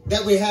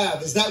that we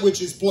have is that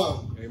which is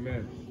plumb.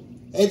 Amen.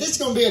 Hey, this is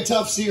going to be a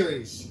tough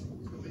series.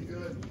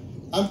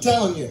 I'm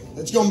telling you,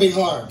 it's going to be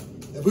hard.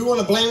 If we want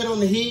to blame it on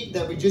the heat,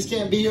 that we just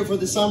can't be here for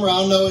the summer,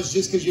 I'll know it's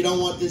just because you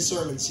don't want this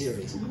sermon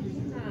series.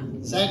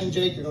 Zach and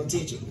Jake are going to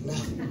teach it.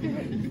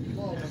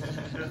 No.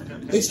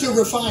 It's to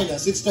refine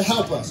us. It's to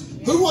help us.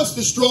 Who wants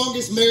the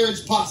strongest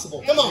marriage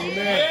possible? Come on.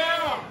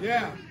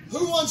 Yeah.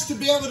 Who wants to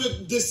be able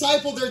to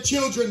disciple their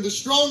children the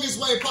strongest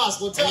way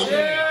possible? Tell me.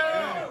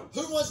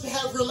 Who wants to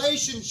have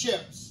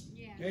relationships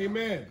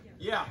Amen.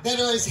 that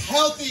are as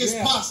healthy as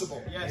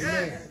possible?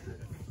 Yes.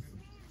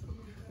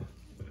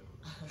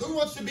 Who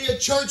wants to be a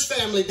church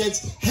family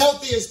that's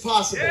healthy as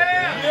possible?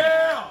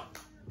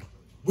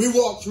 We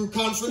walk through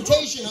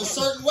confrontation a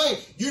certain way.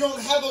 You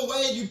don't have a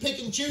way, you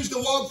pick and choose to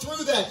walk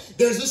through that.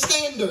 There's a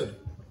standard.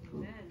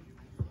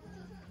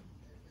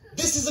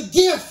 This is a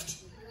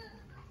gift.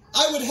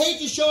 I would hate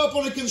to show up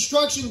on a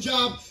construction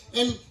job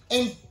and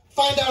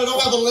find out I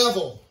don't have a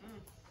level.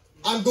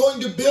 I'm going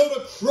to build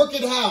a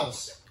crooked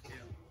house.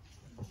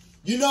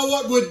 You know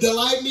what would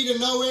delight me to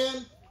no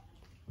end?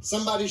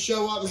 Somebody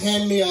show up and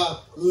hand me a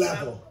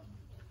level.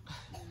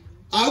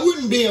 I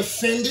wouldn't be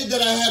offended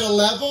that I had a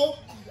level.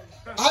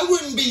 I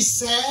wouldn't be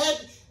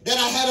sad that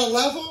I had a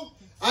level.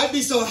 I'd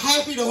be so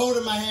happy to hold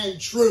in my hand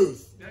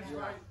truth. That's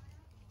right.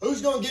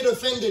 Who's going to get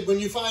offended when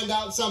you find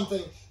out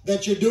something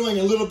that you're doing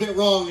a little bit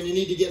wrong and you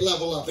need to get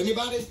level up?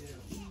 Anybody?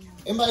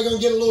 Anybody going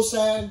to get a little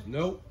sad?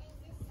 Nope.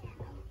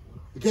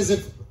 Because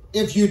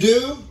if you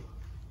do,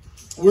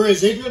 we're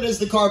as ignorant as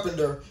the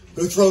carpenter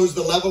who throws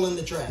the level in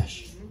the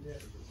trash.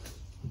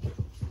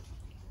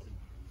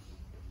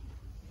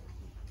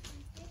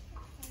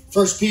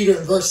 First Peter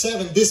in verse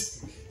 7,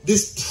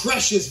 this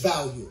precious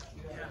value,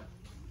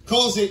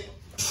 calls it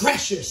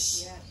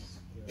precious.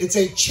 It's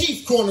a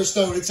chief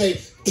cornerstone. It's a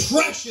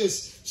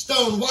precious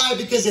stone. Why?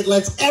 Because it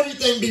lets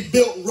everything be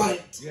built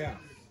right. Yeah.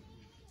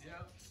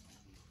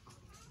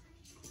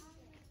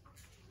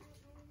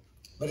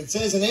 But it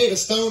says in 8, a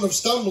stone of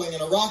stumbling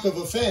and a rock of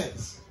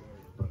offense.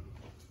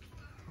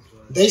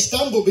 They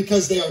stumble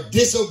because they are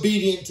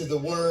disobedient to the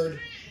word,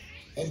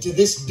 and to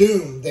this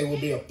doom they will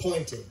be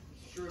appointed.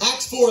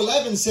 Acts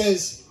 4:11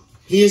 says,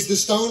 he is the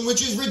stone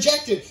which is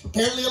rejected.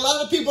 Apparently a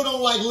lot of people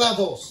don't like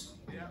levels.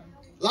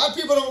 A lot of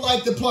people don't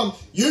like the plumb.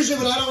 Usually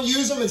when I don't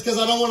use them, it's because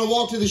I don't want to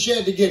walk to the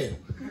shed to get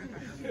it.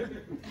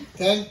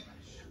 Okay?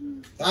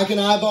 I can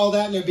eyeball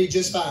that and it'll be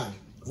just fine.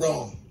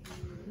 Wrong.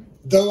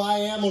 Though I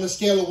am on a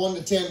scale of 1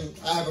 to 10,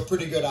 I have a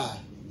pretty good eye.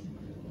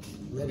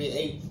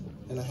 Maybe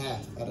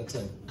 8.5 out of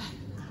 10.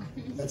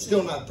 That's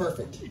still not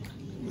perfect.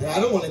 And I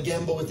don't want to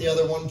gamble with the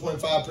other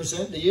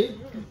 1.5%, do you?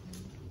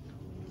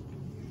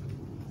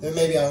 Then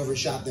maybe I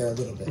overshot there a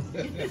little bit.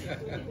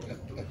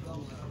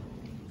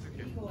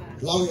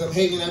 As long as I'm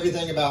hating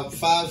everything about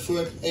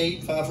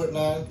 5'8",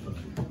 5'9",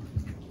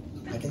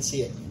 I can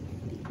see it.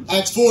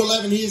 Acts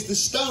 4:11, he is the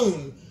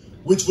stone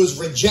which was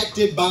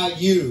rejected by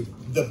you,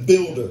 the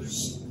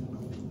builders,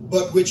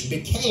 but which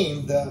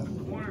became the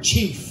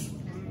chief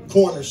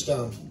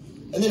cornerstone.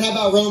 And then how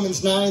about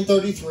Romans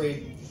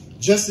 9:33?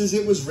 Just as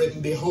it was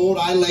written, behold,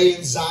 I lay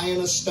in Zion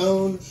a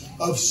stone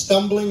of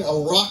stumbling, a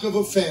rock of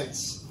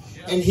offense,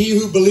 and he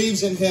who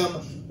believes in him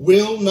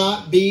will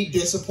not be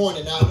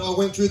disappointed. Now, I know I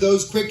went through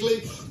those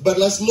quickly, but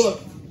let's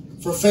look.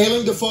 For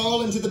failing to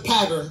fall into the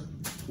pattern,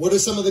 what are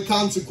some of the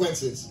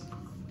consequences?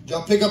 Did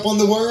y'all pick up on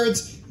the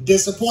words?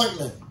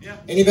 Disappointment. Yeah.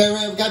 Anybody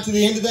ever got to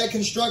the end of that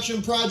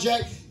construction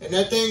project and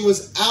that thing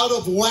was out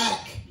of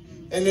whack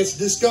and it's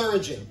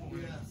discouraging?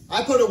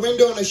 I put a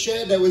window in a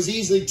shed that was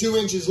easily 2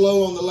 inches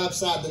low on the left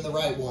side than the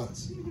right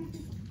ones.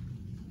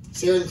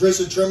 Sarah and Chris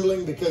are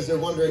trembling because they're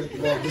wondering,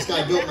 well, this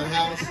guy built my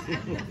house.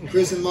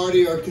 Chris and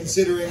Marty are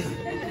considering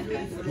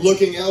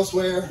looking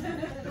elsewhere.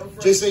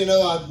 Just so you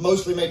know, I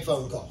mostly make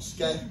phone calls,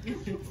 okay?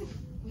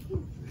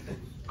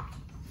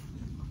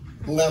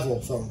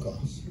 Level phone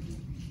calls.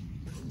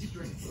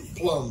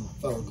 Plumb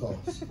phone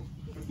calls.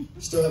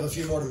 Still have a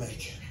few more to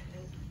make.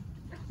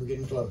 We're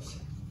getting close.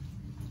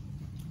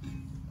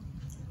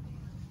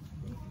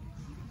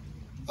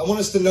 I want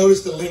us to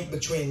notice the link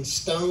between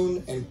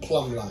stone and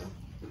plumb line.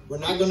 We're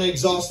not going to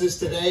exhaust this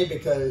today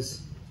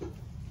because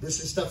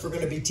this is stuff we're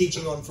going to be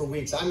teaching on for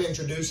weeks. I'm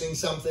introducing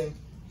something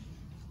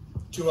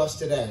to us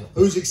today.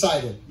 Who's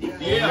excited?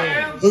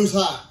 Yeah. Who's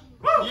hot?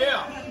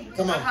 Yeah.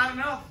 Come on. Not hot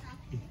enough.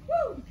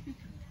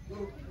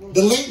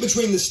 The link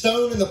between the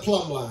stone and the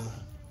plumb line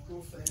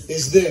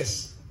is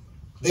this.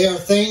 They are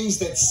things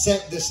that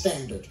set the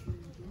standard.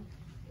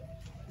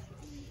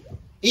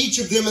 Each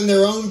of them in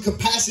their own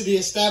capacity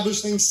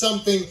establishing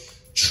something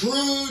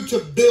true to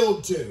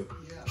build to.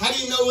 How do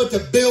you know what to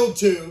build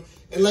to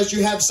unless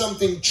you have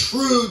something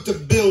true to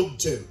build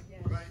to?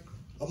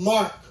 A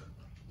mark.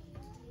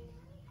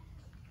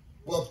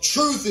 Well, if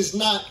truth is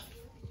not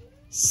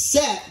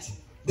set,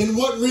 then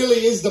what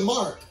really is the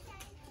mark?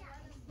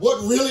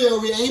 What really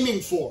are we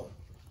aiming for?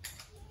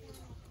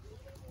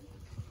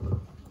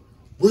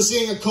 We're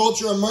seeing a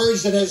culture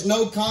emerge that has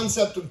no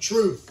concept of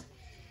truth.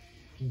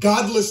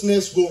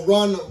 Godlessness will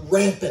run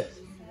rampant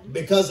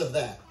because of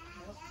that.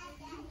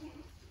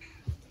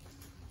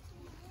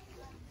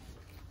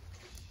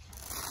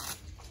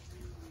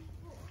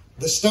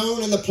 The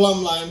stone and the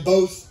plumb line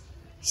both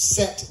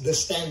set the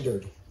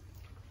standard.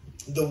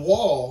 The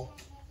wall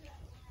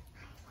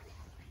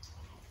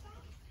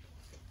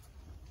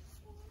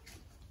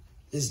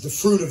is the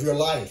fruit of your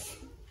life.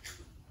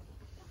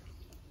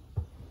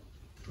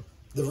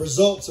 The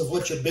results of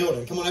what you're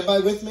building. Come on,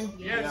 everybody with me?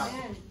 Yes.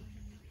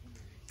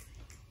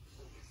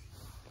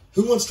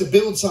 Who wants to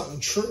build something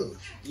true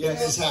in Yes.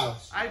 this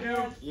house? I do.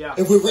 Yeah.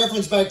 If we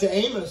reference back to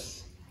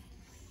Amos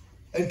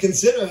and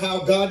consider how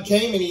God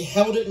came and he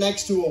held it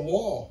next to a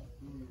wall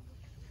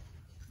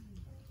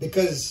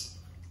because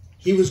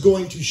he was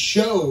going to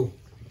show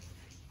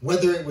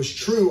whether it was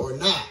true or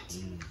not.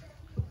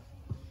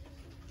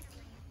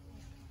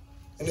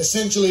 And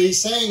essentially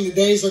he's saying the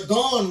days are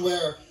gone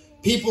where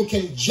people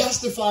can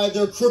justify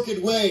their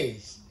crooked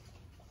ways.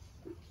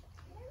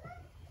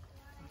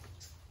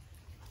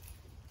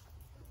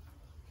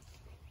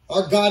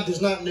 Our God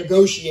does not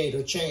negotiate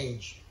or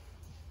change.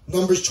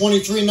 Numbers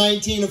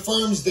 23:19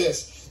 affirms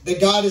this,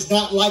 that God is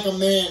not like a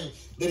man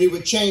that he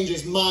would change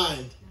his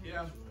mind.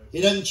 Yeah.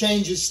 He doesn't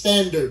change his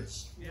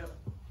standards. Yeah.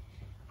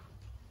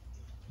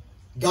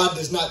 God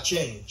does not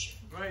change.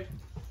 Right.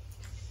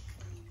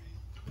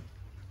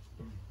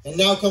 And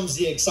now comes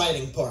the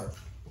exciting part.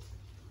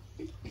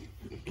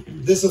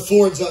 This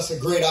affords us a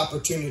great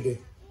opportunity.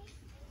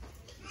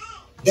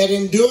 That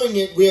in doing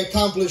it, we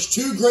accomplish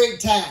two great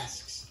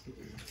tasks.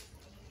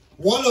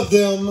 One of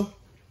them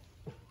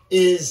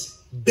is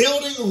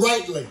building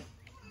rightly.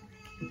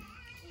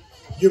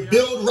 You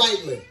build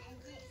rightly.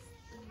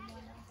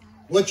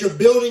 What you're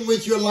building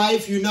with your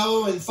life, you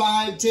know, in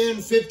 5,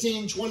 10,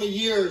 15, 20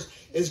 years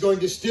is going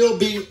to still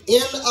be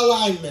in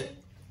alignment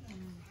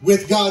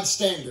with God's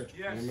standard.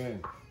 Yes.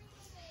 Amen.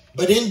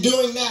 But in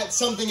doing that,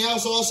 something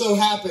else also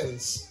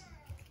happens.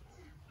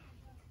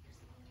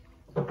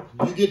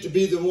 You get to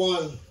be the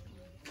one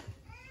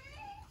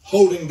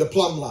holding the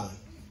plumb line.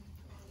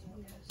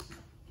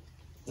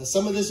 Now,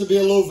 some of this will be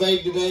a little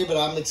vague today, but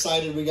I'm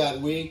excited. We got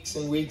weeks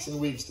and weeks and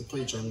weeks to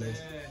preach on this.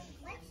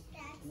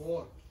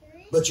 More.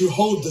 But you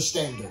hold the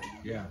standard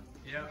Yeah.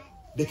 Yeah.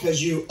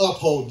 because you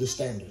uphold the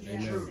standard.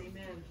 Amen.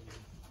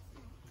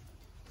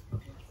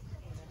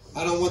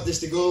 I don't want this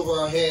to go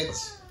over our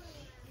heads,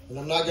 and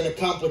I'm not going to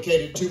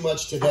complicate it too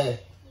much today.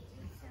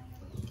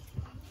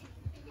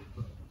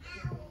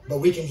 But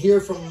we can hear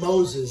from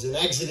Moses in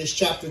Exodus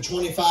chapter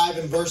 25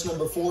 and verse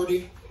number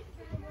 40.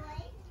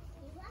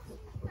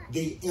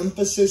 The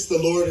emphasis the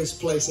Lord is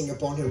placing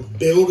upon him.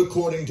 Build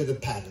according to the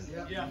pattern.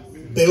 Yeah.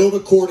 Build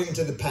according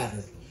to the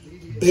pattern.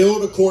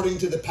 Build according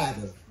to the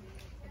pattern.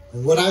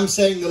 And what I'm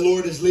saying the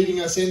Lord is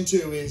leading us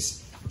into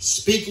is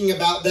speaking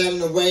about that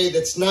in a way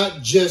that's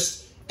not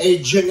just a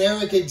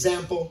generic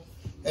example,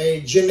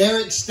 a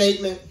generic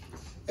statement,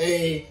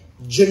 a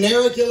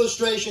generic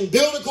illustration.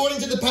 Build according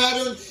to the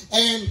pattern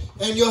and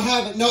you'll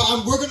have it. No,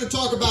 we're going to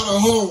talk about our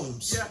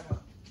homes. Yeah.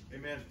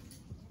 Amen.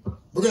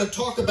 We're going to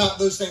talk about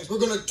those things. We're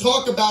going to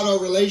talk about our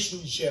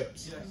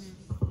relationships. Yes.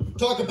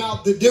 Talk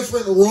about the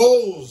different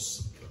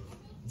roles,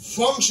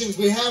 functions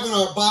we have in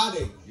our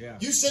body. Yeah.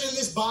 You sit in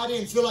this body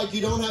and feel like you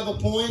don't have a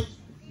point.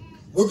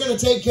 We're going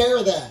to take care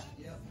of that.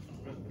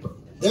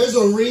 There's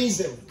a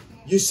reason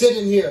you sit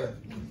in here.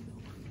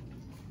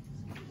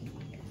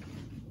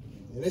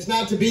 And it's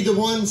not to be the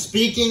one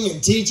speaking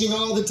and teaching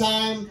all the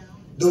time.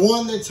 The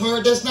one that's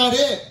heard. That's not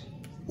it.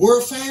 We're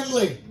a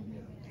family.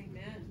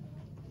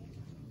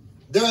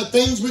 There are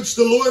things which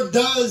the Lord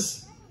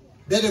does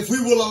that if we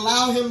will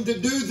allow him to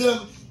do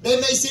them, they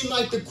may seem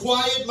like the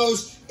quiet,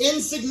 most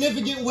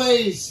insignificant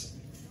ways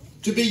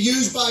to be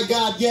used by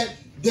God, yet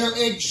they're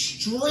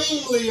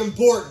extremely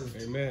important.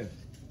 Amen.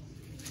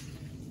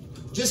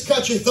 Just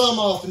cut your thumb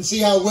off and see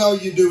how well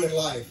you do in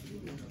life.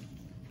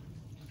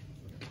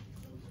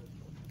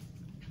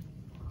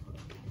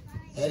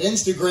 That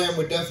Instagram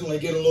would definitely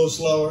get a little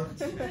slower.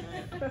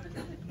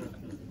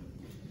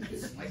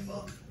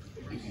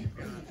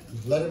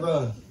 Let it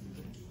run.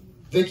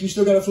 Vic, you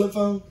still got a flip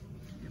phone?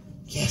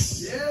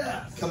 Yes.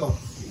 Yeah. Come on.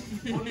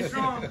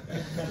 Strong.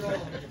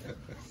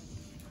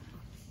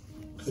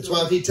 That's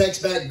why if he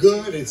texts back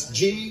good, it's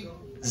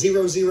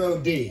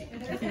G00D.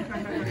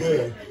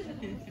 Good.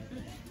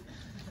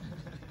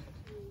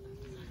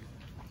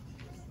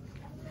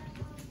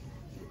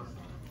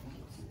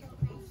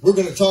 We're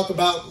going to talk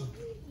about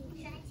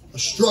a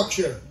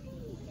structure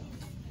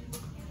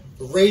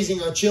for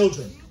raising our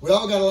children. We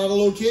all got a lot of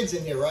little kids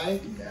in here,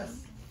 right? Yes.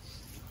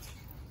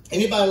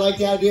 Anybody like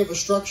the idea of a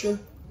structure?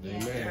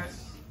 Amen.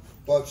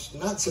 Well, it's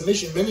not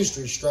submission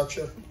ministry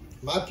structure.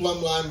 My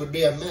plumb line would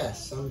be a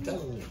mess, I'm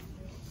telling you.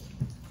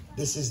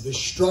 This is the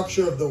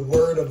structure of the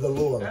word of the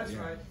Lord. That's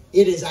right.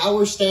 It is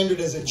our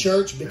standard as a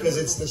church because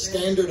it's the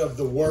standard of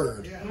the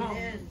word. Come on.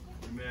 Amen.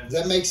 Does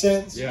that make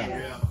sense? Yeah.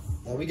 Yeah.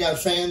 Now, we got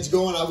fans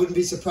going. I wouldn't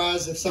be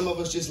surprised if some of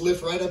us just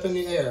lift right up in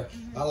the air.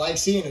 I like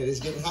seeing it. It's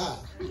getting high.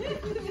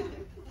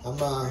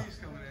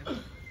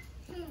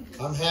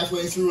 I'm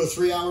halfway through a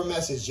 3-hour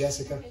message,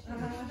 Jessica.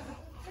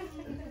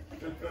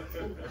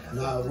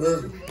 No,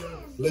 we're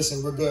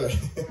good.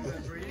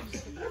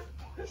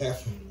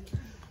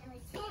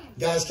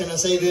 Guys, can I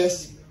say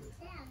this?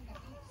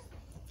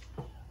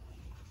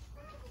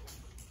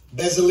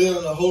 Bezalel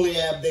and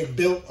Aholiab, they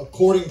built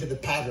according to the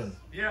pattern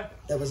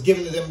that was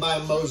given to them by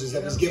Moses,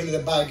 that was given to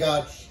them by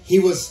God. He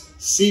was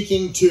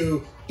seeking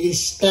to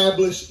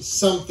establish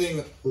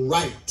something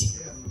right.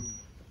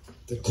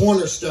 The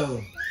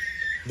cornerstone,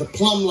 the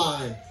plumb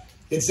line.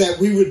 It's that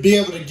we would be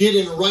able to get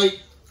in right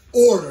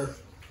order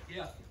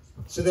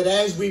so that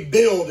as we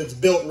build, it's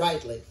built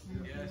rightly.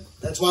 Yes.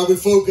 That's why we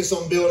focus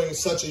on building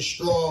such a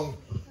strong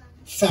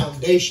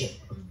foundation.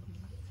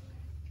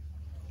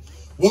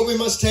 What we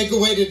must take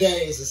away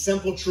today is a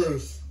simple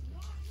truth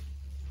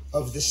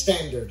of the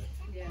standard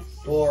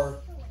or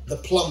the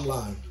plumb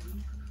line.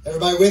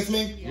 Everybody with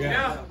me?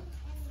 Yeah.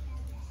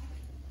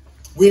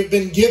 We have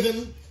been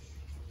given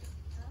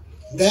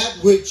that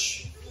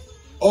which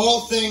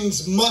all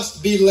things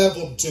must be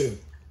leveled to.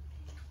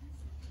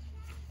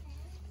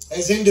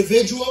 As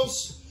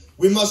individuals,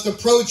 We must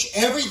approach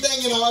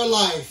everything in our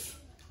life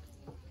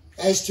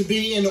as to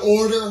be in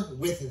order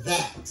with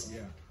that. Yeah.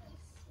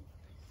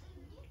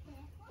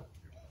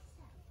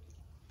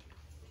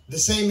 The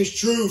same is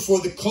true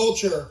for the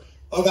culture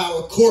of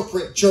our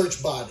corporate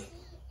church body.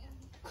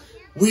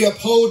 We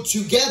uphold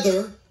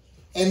together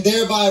and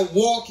thereby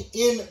walk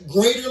in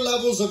greater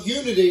levels of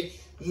unity,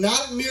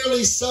 not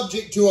merely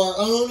subject to our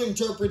own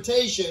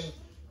interpretation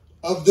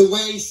of the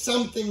way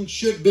something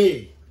should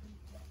be.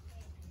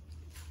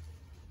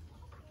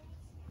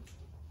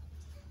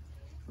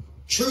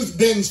 Truth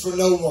bends for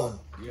no one.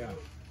 Yeah.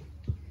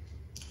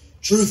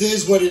 Truth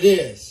is what it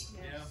is.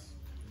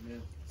 Yeah.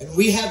 And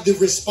we have the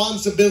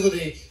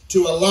responsibility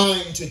to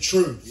align to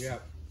truth. Yeah.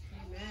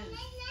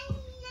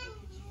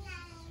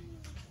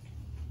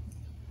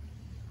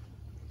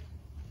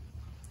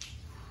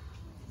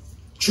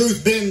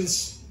 Truth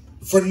bends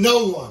for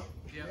no one.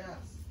 Yeah.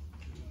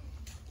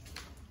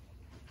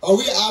 Are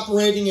we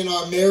operating in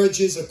our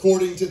marriages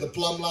according to the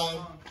plumb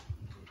line?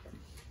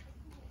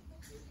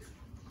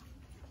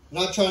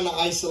 Not trying to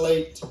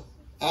isolate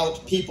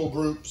out people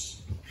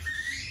groups.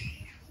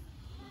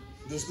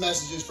 This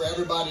message is for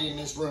everybody in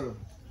this room.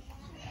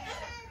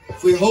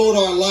 If we hold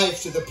our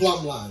life to the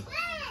plumb line,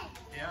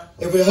 Yeah.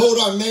 if we hold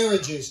our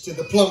marriages to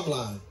the plumb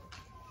line,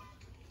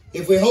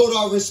 if we hold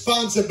our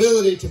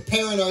responsibility to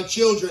parent our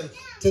children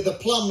to the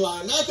plumb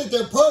line, not that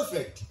they're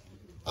perfect.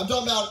 I'm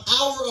talking about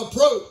our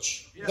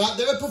approach, not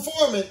their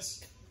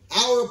performance.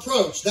 Our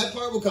approach. That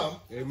part will come.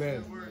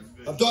 Amen.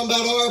 I'm talking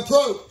about our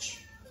approach.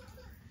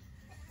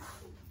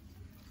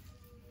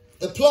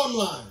 The plumb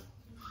line.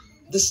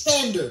 The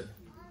standard.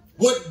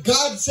 What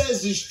God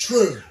says is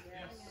true.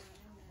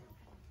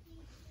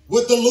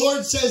 What the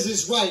Lord says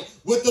is right.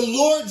 What the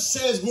Lord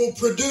says will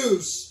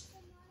produce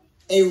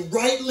a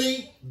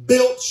rightly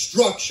built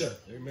structure.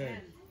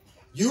 Amen.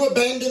 You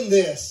abandon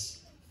this,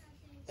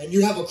 and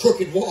you have a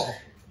crooked wall.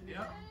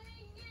 Yeah.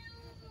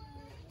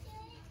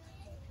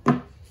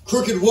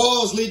 Crooked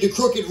walls lead to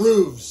crooked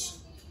roofs.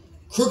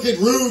 Crooked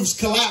roofs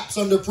collapse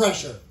under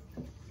pressure.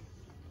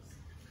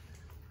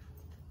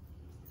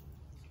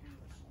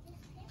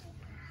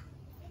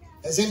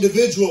 As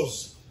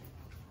individuals,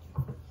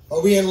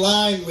 are we in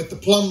line with the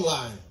plumb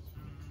line?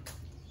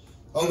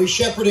 Are we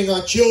shepherding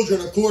our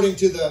children according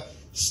to the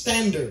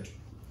standard?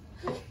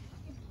 I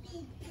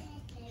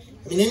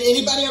mean,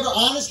 anybody ever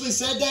honestly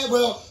said that?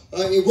 Well,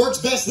 it works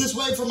best this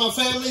way for my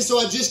family, so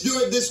I just do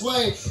it this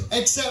way.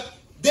 Except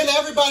then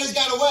everybody's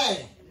got a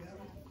way.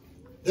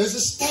 There's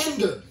a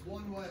standard.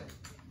 One way.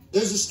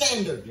 There's a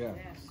standard. Yeah. I'm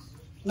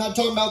not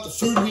talking about the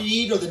food we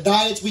eat or the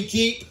diets we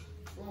keep.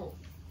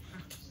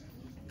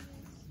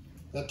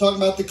 Not talking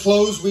about the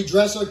clothes we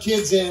dress our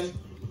kids in.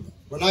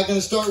 We're not going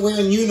to start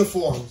wearing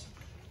uniforms.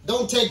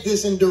 Don't take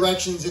this in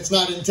directions it's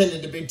not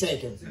intended to be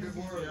taken.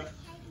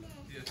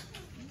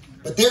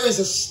 But there is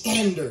a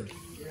standard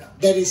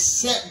that is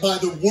set by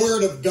the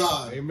Word of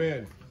God.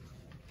 Amen.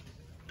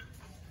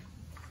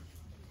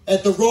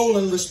 At the role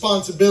and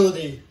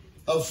responsibility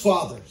of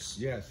fathers,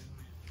 Yes.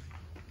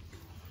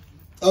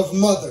 of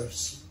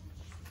mothers,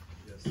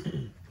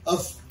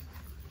 of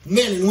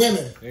men and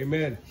women.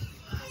 Amen.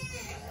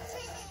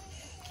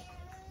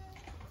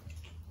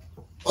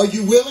 Are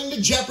you willing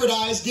to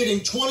jeopardize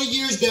getting 20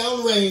 years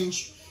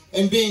downrange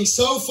and being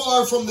so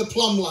far from the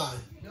plumb line?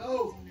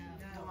 No.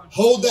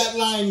 Hold that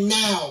line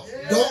now.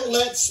 Don't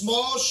let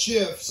small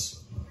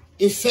shifts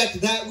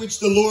affect that which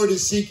the Lord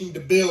is seeking to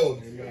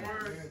build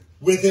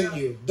within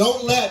you.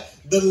 Don't let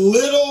the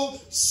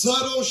little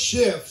subtle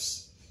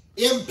shifts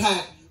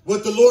impact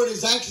what the Lord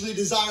is actually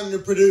desiring to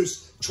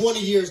produce 20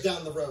 years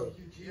down the road.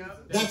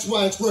 That's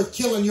why it's worth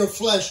killing your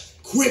flesh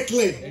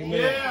quickly. Amen.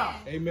 Yeah.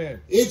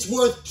 Amen. It's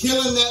worth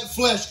killing that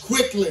flesh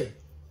quickly.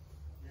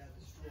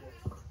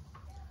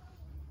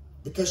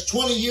 Because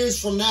 20 years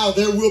from now,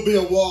 there will be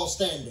a wall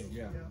standing.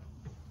 Yeah.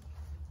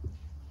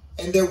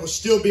 And there will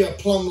still be a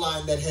plumb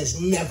line that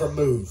has never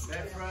moved.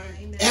 That's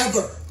right.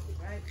 Ever.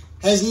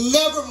 Has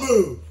never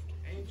moved.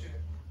 Ancient.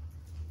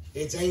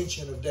 It's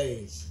ancient of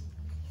days.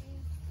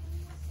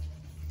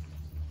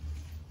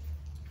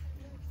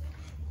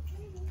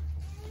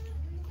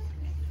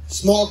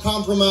 Small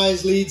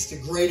compromise leads to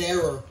great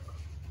error.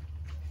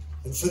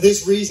 And for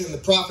this reason, the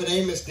prophet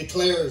Amos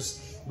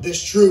declares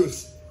this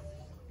truth.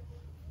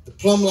 The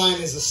plumb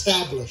line is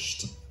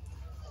established.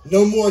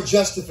 No more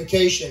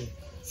justification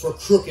for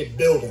crooked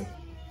building.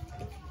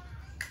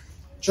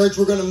 Church,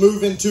 we're going to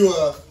move into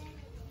a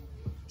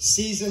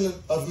season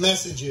of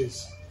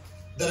messages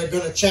that are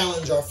going to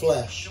challenge our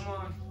flesh. Come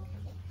on.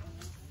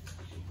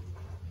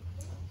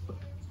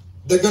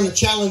 They're going to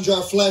challenge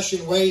our flesh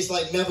in ways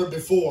like never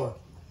before.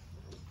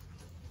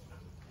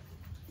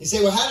 You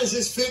say, well, how does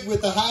this fit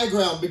with the high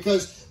ground?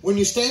 Because when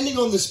you're standing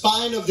on the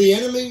spine of the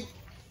enemy,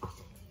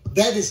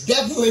 that is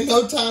definitely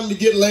no time to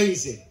get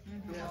lazy.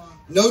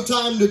 No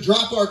time to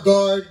drop our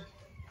guard.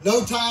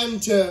 No time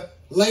to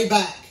lay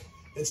back.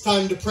 It's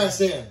time to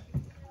press in.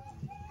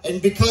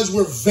 And because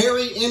we're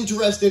very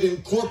interested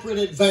in corporate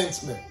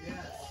advancement,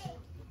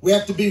 we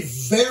have to be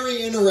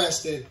very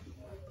interested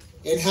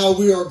in how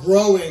we are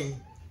growing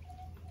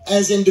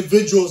as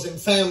individuals and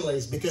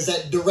families, because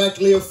that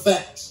directly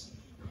affects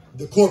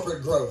the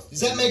corporate growth.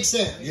 Does that make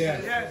sense? Yeah.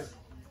 Yes.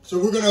 So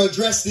we're going to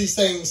address these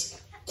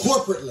things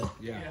corporately.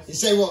 Yeah. You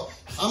say, well,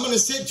 I'm going to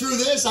sit through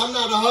this. I'm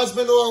not a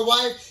husband or a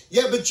wife.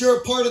 Yeah, but you're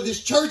a part of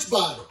this church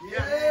body.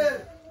 Yeah.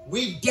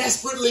 We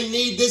desperately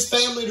need this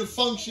family to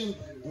function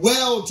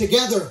well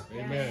together.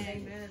 Amen.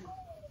 Amen.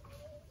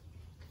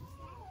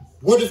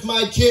 What if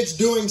my kid's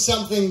doing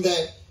something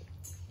that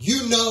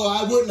you know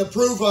I wouldn't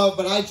approve of,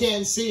 but I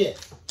can't see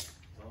it?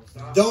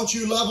 Don't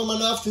you love them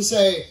enough to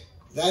say,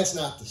 that's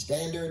not the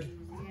standard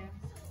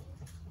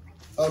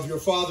of your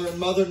father and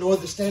mother, nor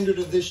the standard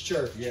of this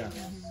church? Yeah.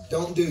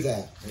 Don't do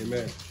that.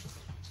 Amen.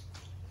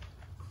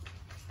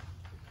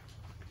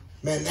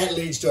 Man, that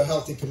leads to a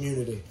healthy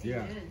community.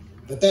 Yeah.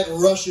 But that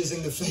rushes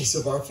in the face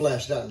of our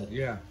flesh, doesn't it?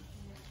 Yeah.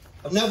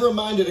 I've never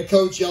minded a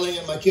coach yelling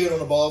at my kid on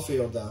the ball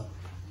field, though.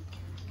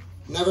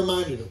 Never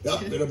minded it.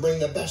 Oh, it'll bring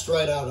the best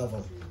right out of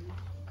them.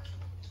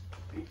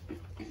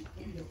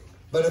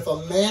 But if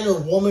a man or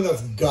woman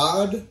of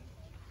God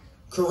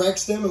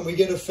corrects them and we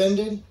get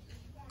offended,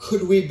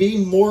 could we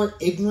be more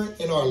ignorant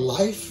in our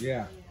life?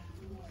 Yeah.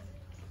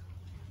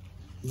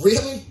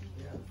 Really?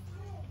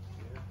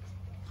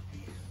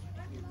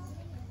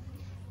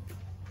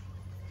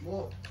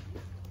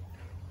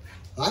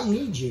 I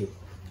need you.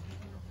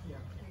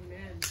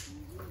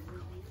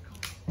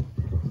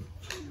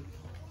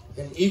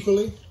 And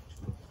equally,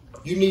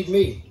 you need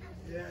me.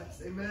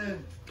 Yes.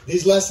 Amen.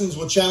 These lessons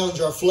will challenge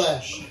our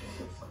flesh,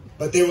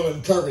 but they will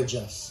encourage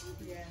us.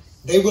 Yes.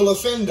 They will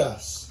offend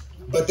us,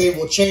 but they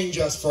will change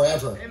us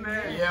forever.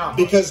 Amen. Yeah.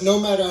 Because no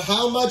matter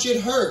how much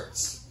it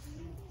hurts,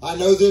 I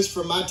know this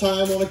from my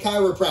time on a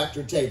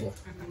chiropractor table.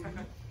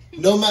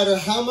 No matter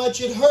how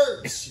much it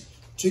hurts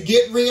to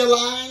get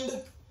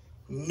realigned,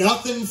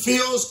 nothing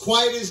feels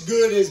quite as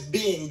good as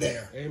being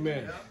there.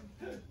 Amen.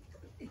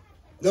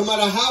 No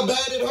matter how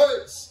bad it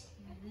hurts.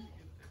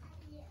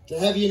 To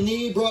have your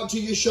knee brought to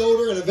your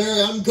shoulder in a very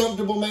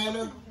uncomfortable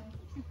manner.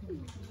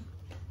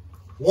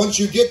 Once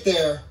you get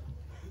there,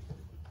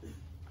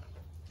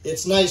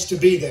 it's nice to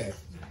be there.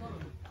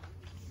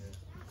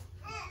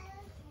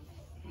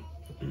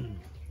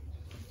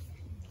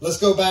 Let's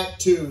go back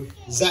to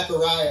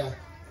Zechariah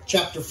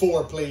chapter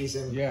 4, please.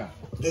 And Yeah.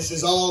 this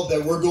is all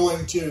that we're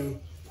going to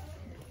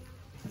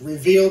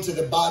reveal to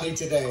the body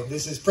today.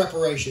 This is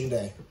preparation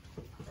day.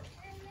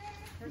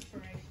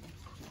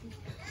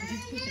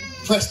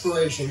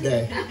 Perspiration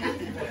day.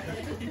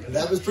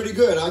 That was pretty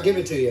good. I'll give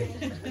it to you.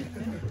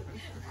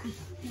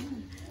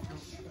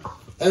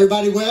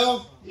 Everybody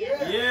well?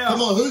 Yeah.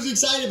 Come on, who's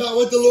excited about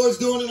what the Lord's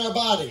doing in our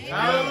body?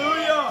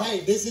 Hallelujah. Hey,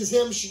 this is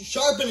Him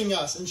sharpening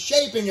us and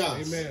shaping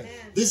us. Amen.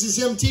 This is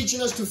Him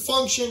teaching us to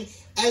function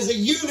as a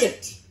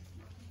unit.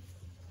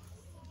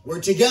 We're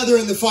together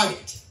in the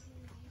fight.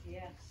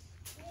 Yes.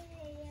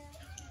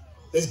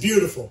 It's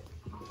beautiful.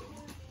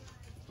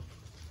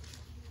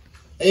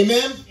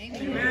 Amen?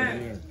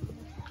 Amen.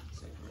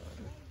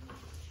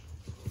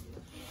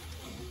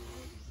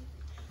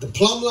 The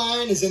plumb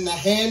line is in the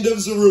hand of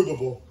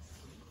Zerubbabel.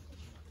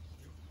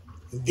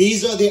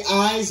 These are the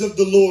eyes of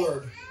the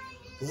Lord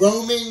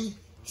roaming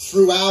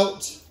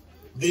throughout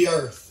the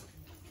earth.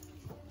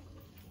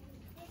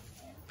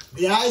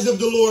 The eyes of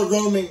the Lord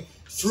roaming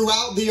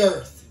throughout the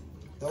earth.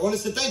 I want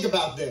us to think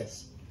about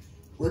this.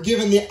 We're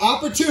given the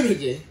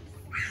opportunity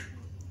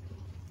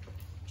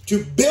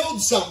to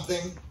build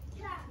something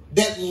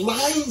that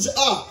lines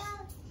up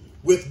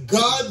with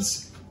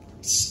God's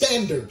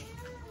standard.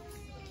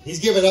 He's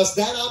given us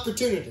that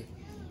opportunity.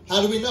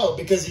 How do we know?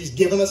 Because He's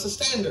given us a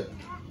standard.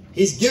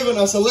 He's given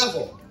us a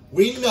level.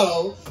 We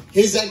know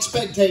His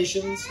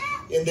expectations,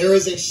 and there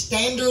is a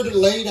standard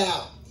laid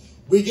out.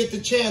 We get the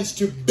chance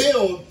to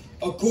build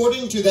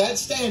according to that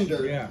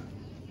standard. Yeah.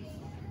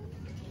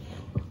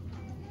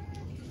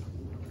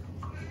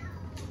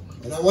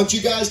 And I want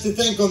you guys to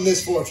think on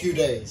this for a few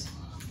days.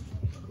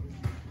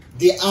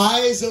 The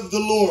eyes of the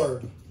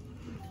Lord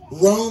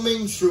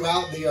roaming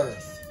throughout the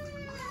earth.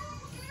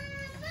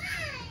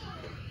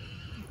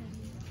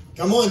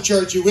 Come on,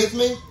 church, you with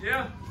me?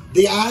 Yeah.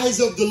 The eyes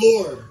of the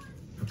Lord.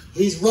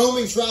 He's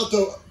roaming throughout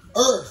the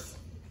earth.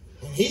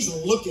 And He's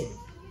looking.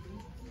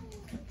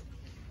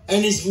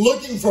 And He's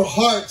looking for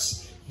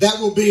hearts that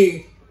will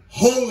be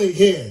wholly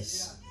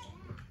His.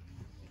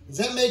 Does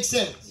that make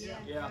sense?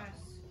 Yeah.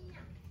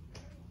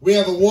 We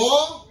have a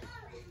wall.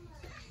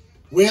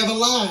 We have a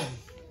line.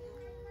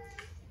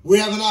 We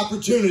have an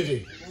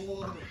opportunity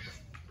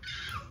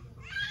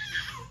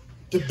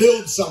to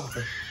build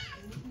something.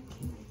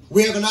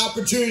 We have an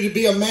opportunity to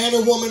be a man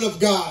or woman of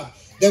God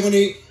that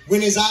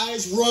when His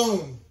eyes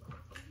roam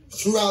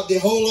throughout the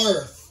whole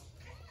earth,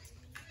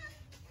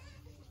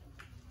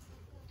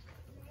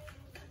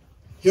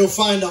 He'll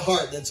find a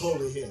heart that's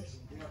wholly His.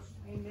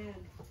 Amen.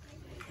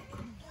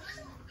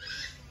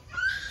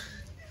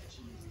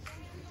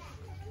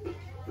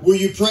 Will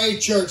you pray,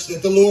 church,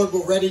 that the Lord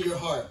will ready your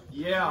heart?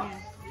 Yeah.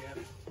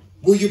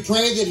 Will you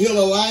pray that He'll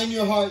align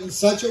your heart in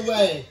such a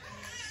way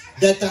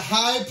that the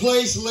high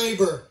place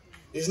labor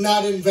is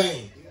not in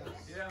vain?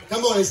 Yeah.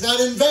 Come on, it's not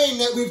in vain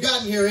that we've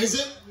gotten here, is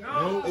it?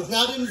 No. It's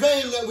not in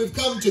vain that we've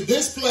come to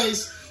this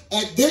place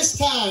at this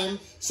time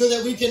so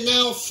that we can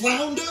now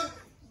flounder.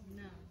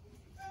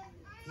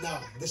 No,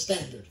 the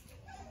standard.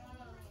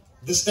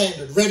 The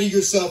standard. Ready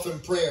yourself in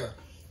prayer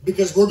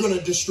because we're going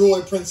to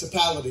destroy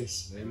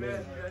principalities.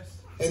 Amen.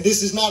 And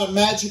this is not a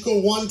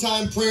magical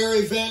one-time prayer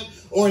event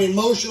or an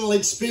emotional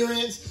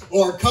experience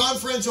or a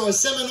conference or a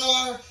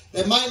seminar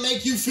that might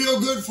make you feel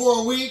good for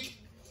a week.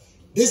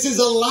 This is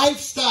a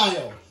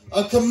lifestyle,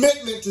 a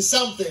commitment to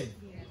something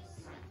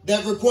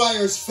that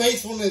requires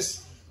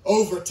faithfulness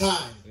over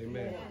time.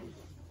 Amen.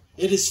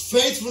 It is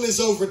faithfulness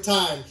over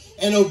time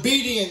and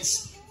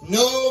obedience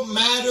no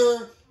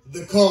matter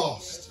the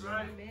cost.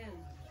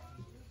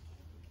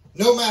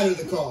 No matter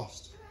the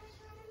cost.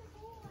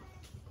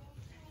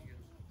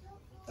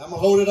 I'm going to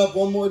hold it up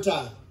one more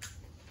time.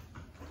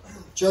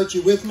 Church,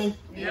 you with me?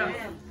 Yeah.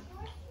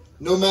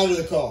 No matter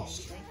the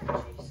cost.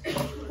 I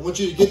want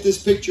you to get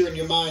this picture in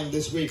your mind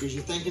this week as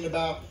you're thinking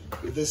about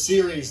the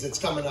series that's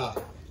coming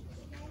up.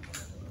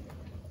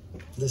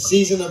 The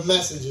season of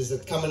messages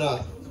that's coming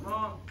up.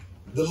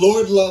 The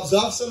Lord loves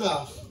us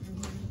enough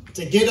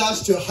to get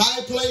us to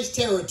high place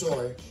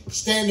territory,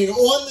 standing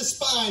on the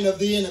spine of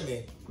the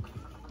enemy,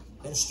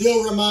 and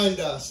still remind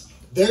us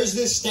there's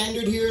this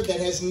standard here that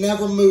has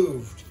never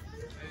moved.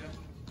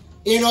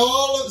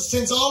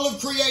 Since all of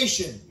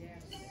creation,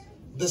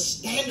 the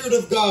standard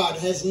of God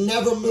has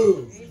never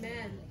moved.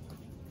 Amen.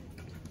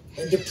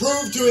 And to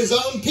prove to his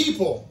own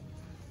people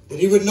that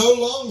he would no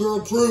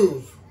longer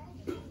approve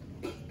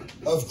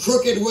of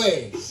crooked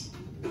ways,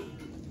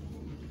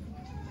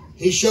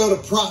 he showed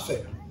a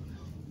prophet,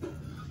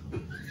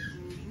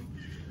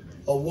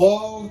 a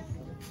wall,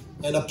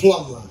 and a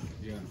plumb line.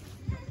 Yeah.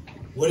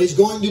 What he's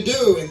going to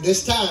do in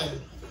this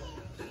time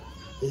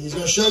is he's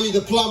going to show you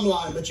the plumb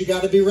line, but you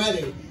got to be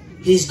ready.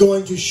 He's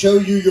going to show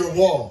you your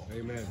wall.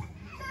 Amen.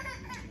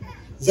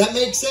 Does that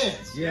make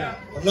sense? Yeah.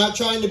 I'm not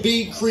trying to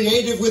be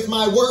creative with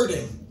my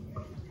wording.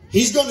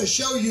 He's going to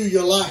show you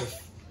your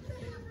life.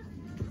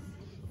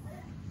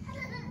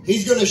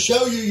 He's going to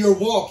show you your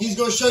walk. He's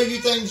going to show you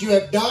things you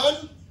have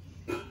done.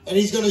 And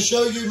he's going to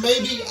show you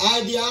maybe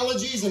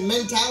ideologies and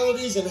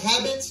mentalities and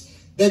habits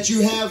that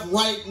you have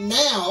right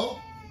now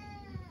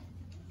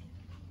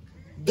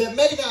that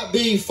may not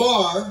be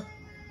far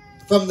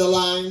from the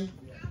line.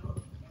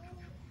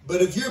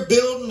 But if you're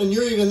building and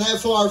you're even that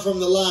far from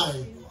the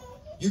line,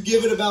 you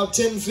give it about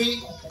 10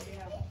 feet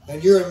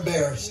and you're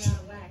embarrassed.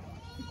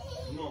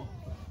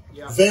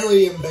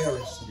 Very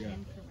embarrassed. Yeah.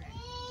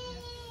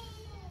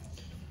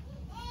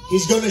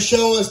 He's going to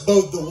show us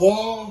both the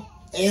wall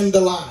and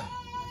the line.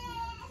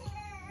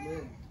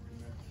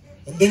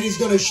 And then he's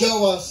going to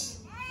show us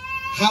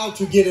how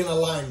to get in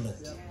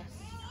alignment.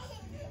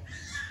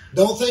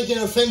 Don't think an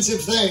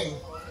offensive thing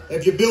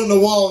if you're building a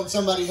wall and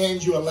somebody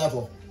hands you a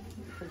level.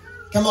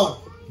 Come on.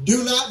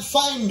 Do not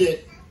find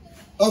it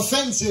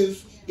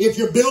offensive if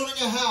you're building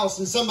a house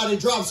and somebody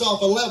drops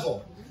off a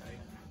level.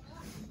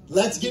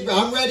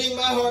 I'm readying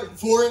my heart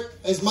for it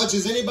as much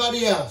as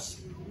anybody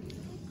else.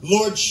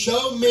 Lord,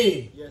 show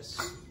me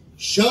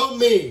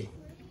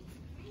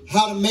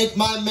how to make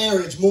my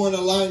marriage more in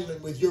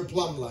alignment with your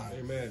plumb line.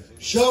 Amen.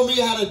 Show me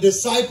how to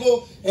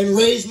disciple and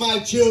raise my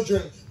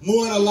children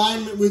more in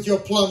alignment with your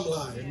plumb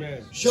line.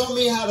 Amen. Show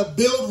me how to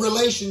build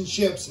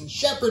relationships and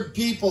shepherd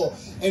people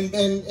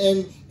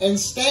and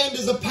stand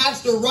as a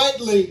pastor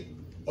rightly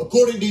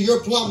according to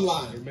your plumb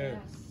line. Amen.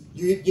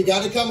 You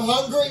got to come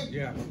hungry.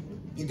 Yeah.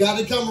 You got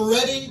to come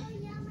ready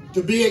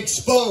to be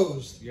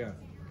exposed. Yeah.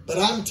 But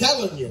I'm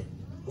telling you,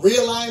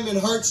 realignment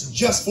hurts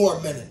just for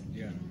a minute.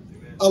 Yeah.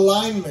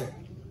 Alignment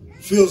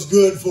feels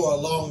good for a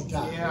long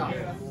time.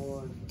 Yeah.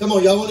 Come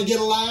on, y'all want to get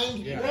aligned?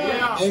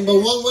 Yeah. And but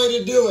one way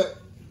to do it,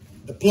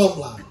 the plumb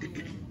line.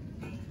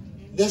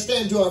 Let's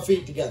stand to our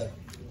feet together.